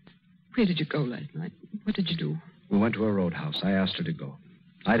 Where did you go last night? What did you do? We went to a roadhouse. I asked her to go.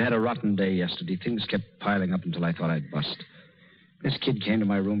 I'd had a rotten day yesterday. Things kept piling up until I thought I'd bust. This kid came to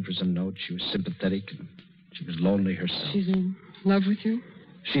my room for some notes. She was sympathetic, and she was lonely herself. She's in love with you?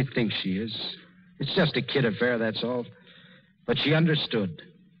 She thinks she is. It's just a kid affair, that's all. But she understood,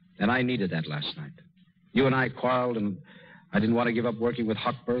 and I needed that last night. You and I quarreled, and I didn't want to give up working with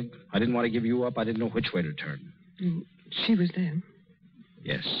Hochberg. I didn't want to give you up. I didn't know which way to turn. And she was there?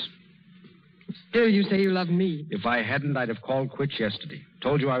 Yes. Still, you say you love me. If I hadn't, I'd have called quits yesterday.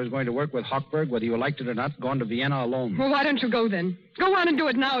 Told you I was going to work with Hochberg, whether you liked it or not, gone to Vienna alone. Well, why don't you go then? Go on and do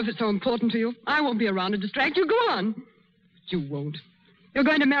it now if it's so important to you. I won't be around to distract you. Go on. But you won't. You're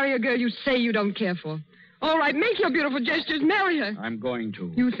going to marry a girl you say you don't care for. All right, make your beautiful gestures. Marry her. I'm going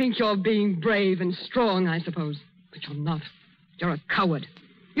to. You think you're being brave and strong, I suppose. But you're not. You're a coward.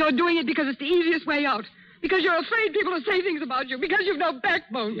 You're doing it because it's the easiest way out. Because you're afraid people will say things about you. Because you've no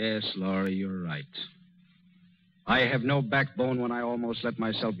backbone. Yes, Laura, you're right. I have no backbone when I almost let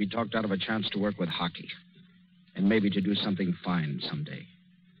myself be talked out of a chance to work with hockey. And maybe to do something fine someday.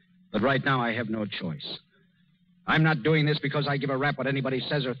 But right now, I have no choice. I'm not doing this because I give a rap what anybody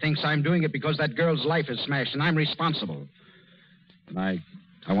says or thinks. I'm doing it because that girl's life is smashed, and I'm responsible. And I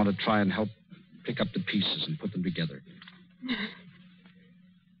want to try and help pick up the pieces and put them together.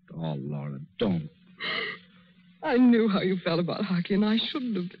 Oh, Laura, don't. I knew how you felt about hockey, and I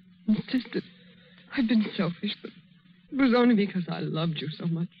shouldn't have insisted. I've been selfish, but it was only because I loved you so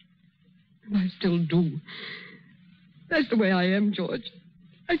much. And I still do. That's the way I am, George.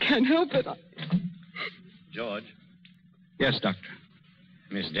 I can't help it. George? Yes, Doctor.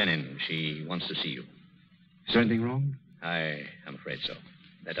 Miss Denin, she wants to see you. Is there anything wrong? I am afraid so.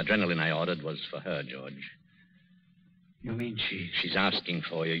 That adrenaline I ordered was for her, George. You mean She's asking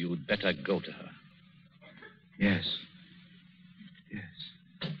for you. You'd better go to her. Yes.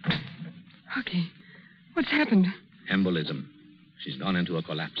 Hockey, what's happened? Embolism. She's gone into a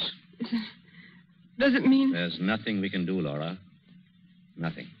collapse. Does it mean... There's nothing we can do, Laura.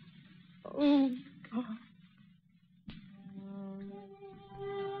 Nothing. Oh, God.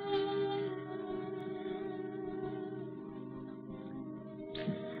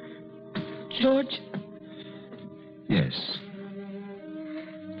 George? Yes.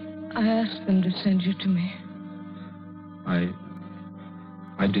 I asked them to send you to me.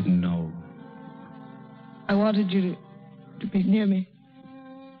 I didn't know. I wanted you to be near me.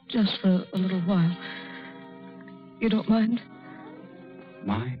 Just for a little while. You don't mind?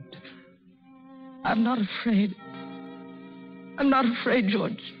 Mind? I'm not afraid. I'm not afraid,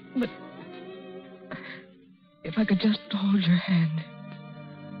 George. But if I could just hold your hand.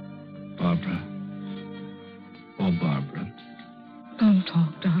 Barbara. Oh, Barbara. Don't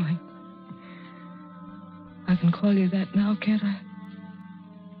talk, darling. I can call you that now, can't I?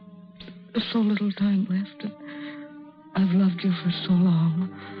 There's so little time left, and I've loved you for so long.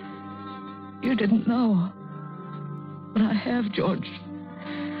 You didn't know. But I have, George.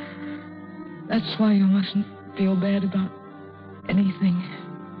 That's why you mustn't feel bad about anything.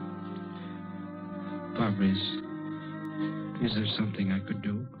 Barbara, is there something I could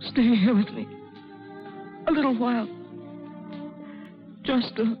do? Stay here with me. A little while.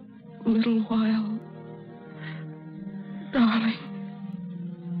 Just a little while. Darling.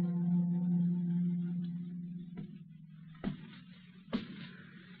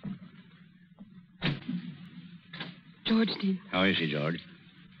 George, dear. How is she, George?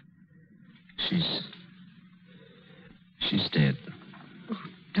 She's dead. Oh,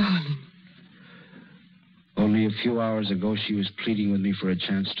 darling. Only a few hours ago, she was pleading with me for a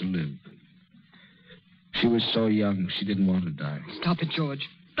chance to live. She was so young, she didn't want to die. Stop it, George.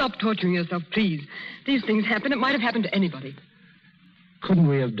 Stop torturing yourself, please. These things happen. It might have happened to anybody. Couldn't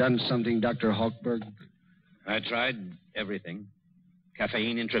we have done something, Dr. Hochberg? I tried everything.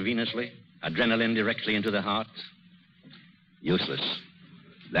 Caffeine intravenously, adrenaline directly into the heart. Useless.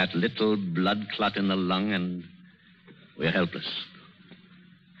 That little blood clot in the lung, and we're helpless.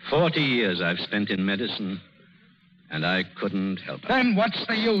 40 years I've spent in medicine, and I couldn't help it. Then what's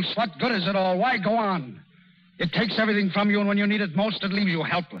the use? What good is it all? Why go on? It takes everything from you, and when you need it most, it leaves you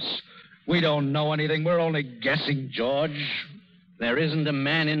helpless. We don't know anything. We're only guessing, George. There isn't a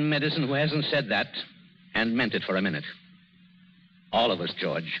man in medicine who hasn't said that and meant it for a minute. All of us,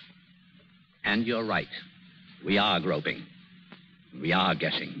 George. And you're right. We are groping. We are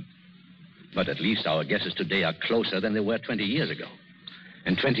guessing. But at least our guesses today are closer than they were 20 years ago.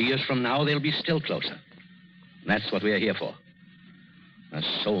 And 20 years from now, they'll be still closer. That's what we are here for.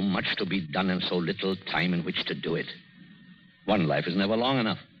 There's so much to be done and so little time in which to do it. One life is never long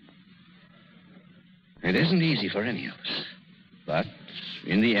enough. It isn't easy for any of us. But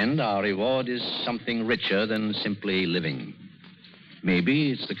in the end, our reward is something richer than simply living.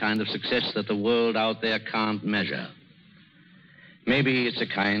 Maybe it's the kind of success that the world out there can't measure. Maybe it's a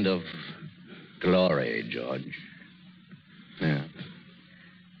kind of glory, George. Yeah.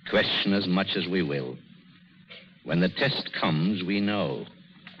 Question as much as we will. When the test comes, we know.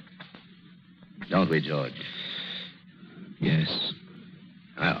 Don't we, George? Yes.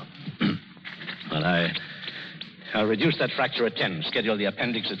 Well, I'll reduce that fracture at 10. Schedule the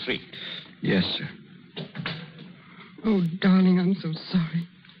appendix at 3. Yes, sir. Oh, darling, I'm so sorry.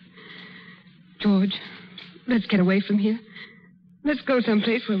 George, let's get away from here. Let's go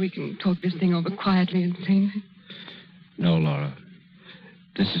someplace where we can talk this thing over quietly and sanely. No, Laura.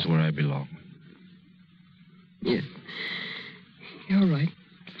 This is where I belong. Yes. You're right.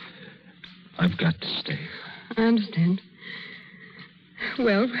 I've got to stay. I understand.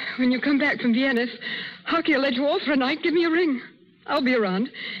 Well, when you come back from Vienna, if Hockey will let you off for a night, give me a ring. I'll be around.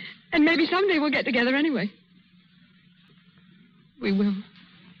 And maybe someday we'll get together anyway. We will.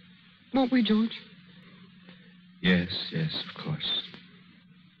 Won't we, George? Yes, of course.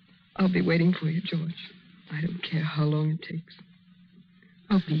 I'll be waiting for you, George. I don't care how long it takes.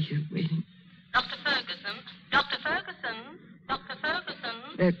 I'll be here waiting. Dr. Ferguson. Dr. Ferguson. Dr. Ferguson.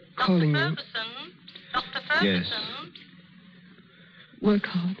 They're calling Dr. you. Ferguson. Dr. Ferguson. Yes. Work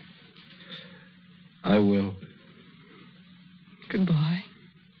hard. I will. Goodbye,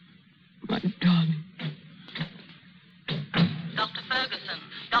 my darling. Dr. Ferguson.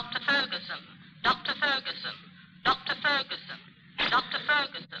 Dr. Ferguson. Dr. Ferguson. Dr. Ferguson. Dr.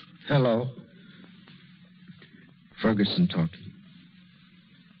 Ferguson. Hello. Ferguson talking.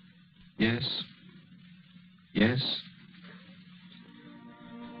 Yes.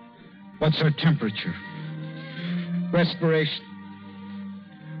 What's her temperature? Respiration.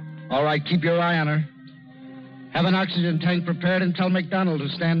 All right, keep your eye on her. Have an oxygen tank prepared and tell McDonald to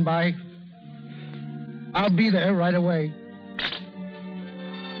stand by. I'll be there right away.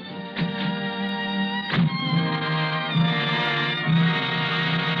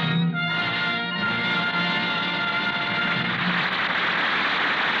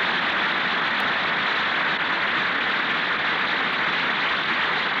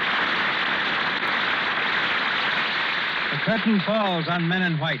 The curtain falls on Men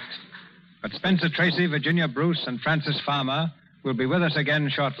in White. But Spencer Tracy, Virginia Bruce, and Francis Farmer will be with us again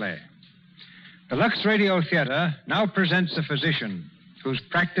shortly. The Lux Radio Theater now presents a physician whose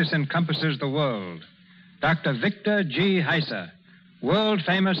practice encompasses the world, Dr. Victor G. Heiser,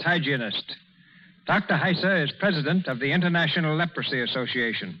 world-famous hygienist. Dr. Heiser is president of the International Leprosy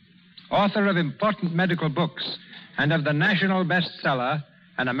Association, author of important medical books, and of the national bestseller,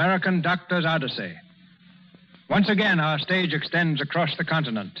 An American Doctor's Odyssey. Once again, our stage extends across the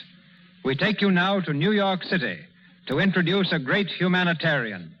continent. We take you now to New York City to introduce a great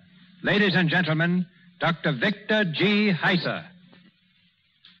humanitarian. Ladies and gentlemen, Dr. Victor G. Heiser.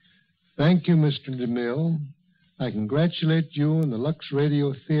 Thank you, Mr. DeMille. I congratulate you and the Lux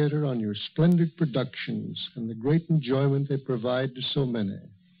Radio Theater on your splendid productions and the great enjoyment they provide to so many.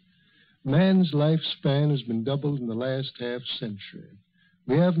 Man's lifespan has been doubled in the last half century.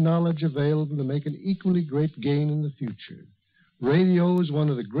 We have knowledge available to make an equally great gain in the future. Radio is one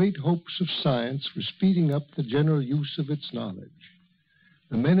of the great hopes of science for speeding up the general use of its knowledge.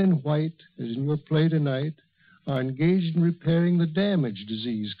 The men in white, as in your play tonight, are engaged in repairing the damage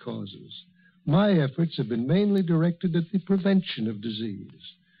disease causes. My efforts have been mainly directed at the prevention of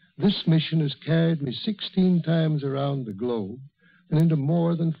disease. This mission has carried me 16 times around the globe and into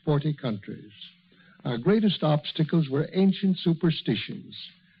more than 40 countries. Our greatest obstacles were ancient superstitions.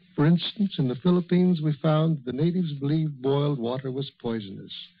 For instance, in the Philippines, we found the natives believed boiled water was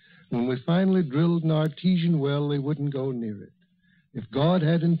poisonous. When we finally drilled an artesian well, they wouldn't go near it. If God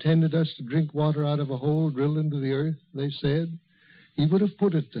had intended us to drink water out of a hole drilled into the earth, they said, he would have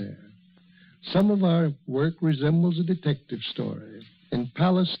put it there. Some of our work resembles a detective story. In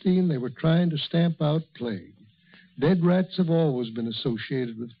Palestine, they were trying to stamp out plague. Dead rats have always been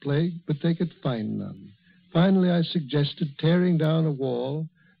associated with plague, but they could find none. Finally, I suggested tearing down a wall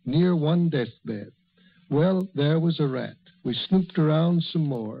near one deathbed. Well, there was a rat. We snooped around some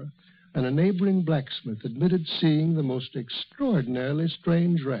more, and a neighboring blacksmith admitted seeing the most extraordinarily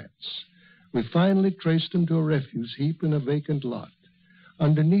strange rats. We finally traced them to a refuse heap in a vacant lot.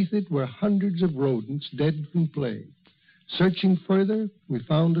 Underneath it were hundreds of rodents dead from plague. Searching further, we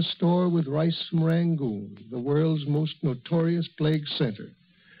found a store with rice from Rangoon, the world's most notorious plague center.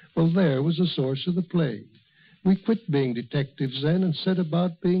 Well, there was the source of the plague. We quit being detectives then and set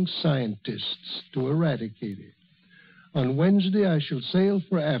about being scientists to eradicate it. On Wednesday, I shall sail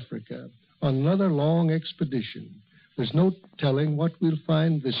for Africa on another long expedition. There's no telling what we'll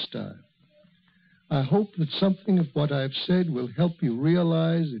find this time. I hope that something of what I've said will help you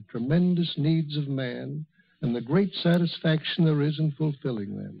realize the tremendous needs of man and the great satisfaction there is in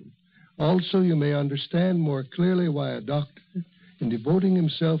fulfilling them. Also, you may understand more clearly why a doctor, in devoting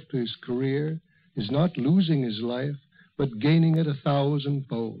himself to his career, is not losing his life, but gaining it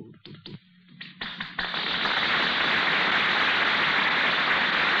 1,000-fold.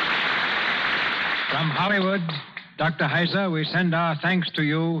 From Hollywood, Dr. Heiser, we send our thanks to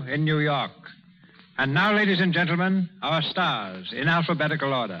you in New York. And now, ladies and gentlemen, our stars in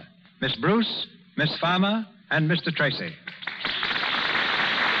alphabetical order. Miss Bruce, Miss Farmer, and Mr. Tracy.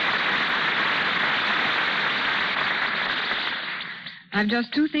 I've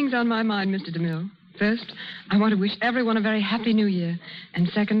just two things on my mind, Mr. DeMille. First, I want to wish everyone a very happy New Year. And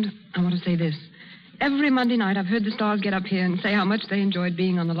second, I want to say this. Every Monday night, I've heard the stars get up here and say how much they enjoyed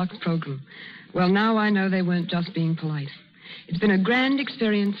being on the Lux program. Well, now I know they weren't just being polite. It's been a grand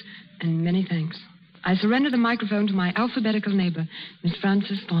experience, and many thanks. I surrender the microphone to my alphabetical neighbor, Miss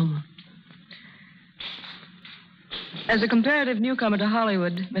Frances Farmer. As a comparative newcomer to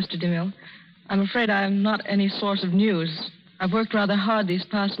Hollywood, Mr. DeMille, I'm afraid I'm not any source of news. I've worked rather hard these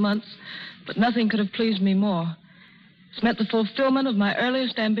past months, but nothing could have pleased me more. It's meant the fulfillment of my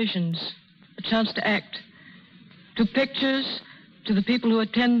earliest ambitions, a chance to act. To pictures, to the people who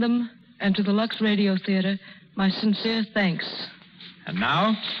attend them, and to the Lux Radio Theater, my sincere thanks. And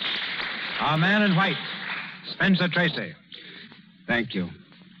now, our man in white, Spencer Tracy. Thank you.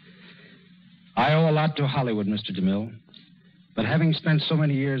 I owe a lot to Hollywood, Mr. DeMille. But having spent so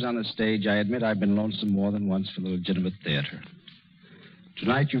many years on the stage, I admit I've been lonesome more than once for the legitimate theater.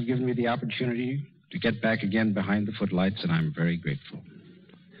 Tonight, you've given me the opportunity to get back again behind the footlights, and I'm very grateful.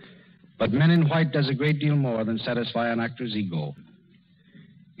 But Men in White does a great deal more than satisfy an actor's ego.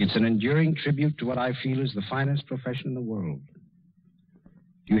 It's an enduring tribute to what I feel is the finest profession in the world.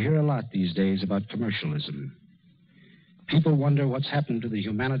 You hear a lot these days about commercialism. People wonder what's happened to the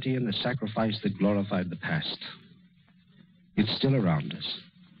humanity and the sacrifice that glorified the past. It's still around us,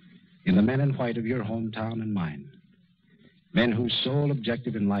 in the men in white of your hometown and mine. Men whose sole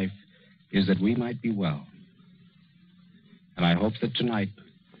objective in life is that we might be well. And I hope that tonight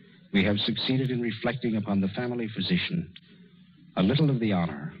we have succeeded in reflecting upon the family physician a little of the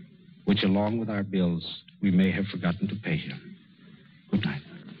honor which, along with our bills, we may have forgotten to pay him. Good night.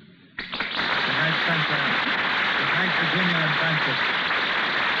 Good night, Spencer. Good night, Virginia and Francis.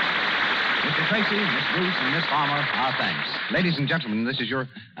 Mr. Tracy, Miss Bruce, and Miss Farmer, our thanks. Ladies and gentlemen, this is your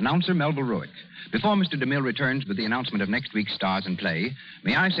announcer, Melville Ruick. Before Mr. DeMille returns with the announcement of next week's stars in play,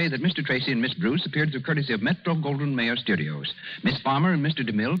 may I say that Mr. Tracy and Miss Bruce appeared through courtesy of Metro Goldwyn Mayer Studios, Miss Farmer and Mr.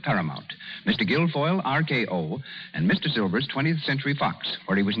 DeMille, Paramount, Mr. Guilfoyle, RKO, and Mr. Silvers, 20th Century Fox,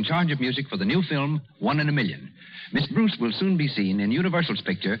 where he was in charge of music for the new film, 1 in a Million. Miss Bruce will soon be seen in Universal's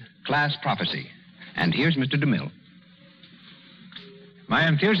picture, Class Prophecy. And here's Mr. DeMille. My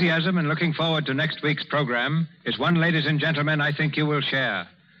enthusiasm in looking forward to next week's program is one, ladies and gentlemen, I think you will share.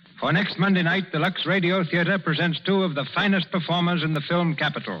 For next Monday night, the Lux Radio Theater presents two of the finest performers in the film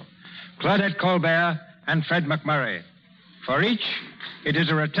capital, Claudette Colbert and Fred McMurray. For each, it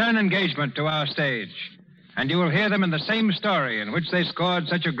is a return engagement to our stage. And you will hear them in the same story in which they scored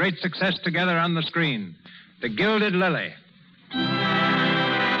such a great success together on the screen, The Gilded Lily.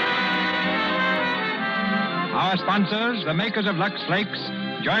 Our sponsors, the makers of Lux Flakes,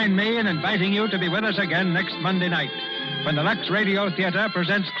 join me in inviting you to be with us again next Monday night when the Lux Radio Theater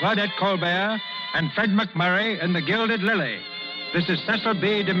presents Claudette Colbert and Fred McMurray in The Gilded Lily. This is Cecil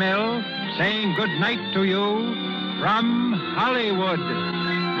B. DeMille saying good night to you from Hollywood. This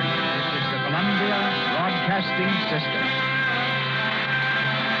is the Columbia Broadcasting System.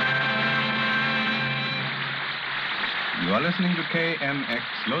 You are listening to KMX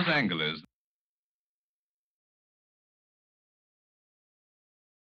Los Angeles.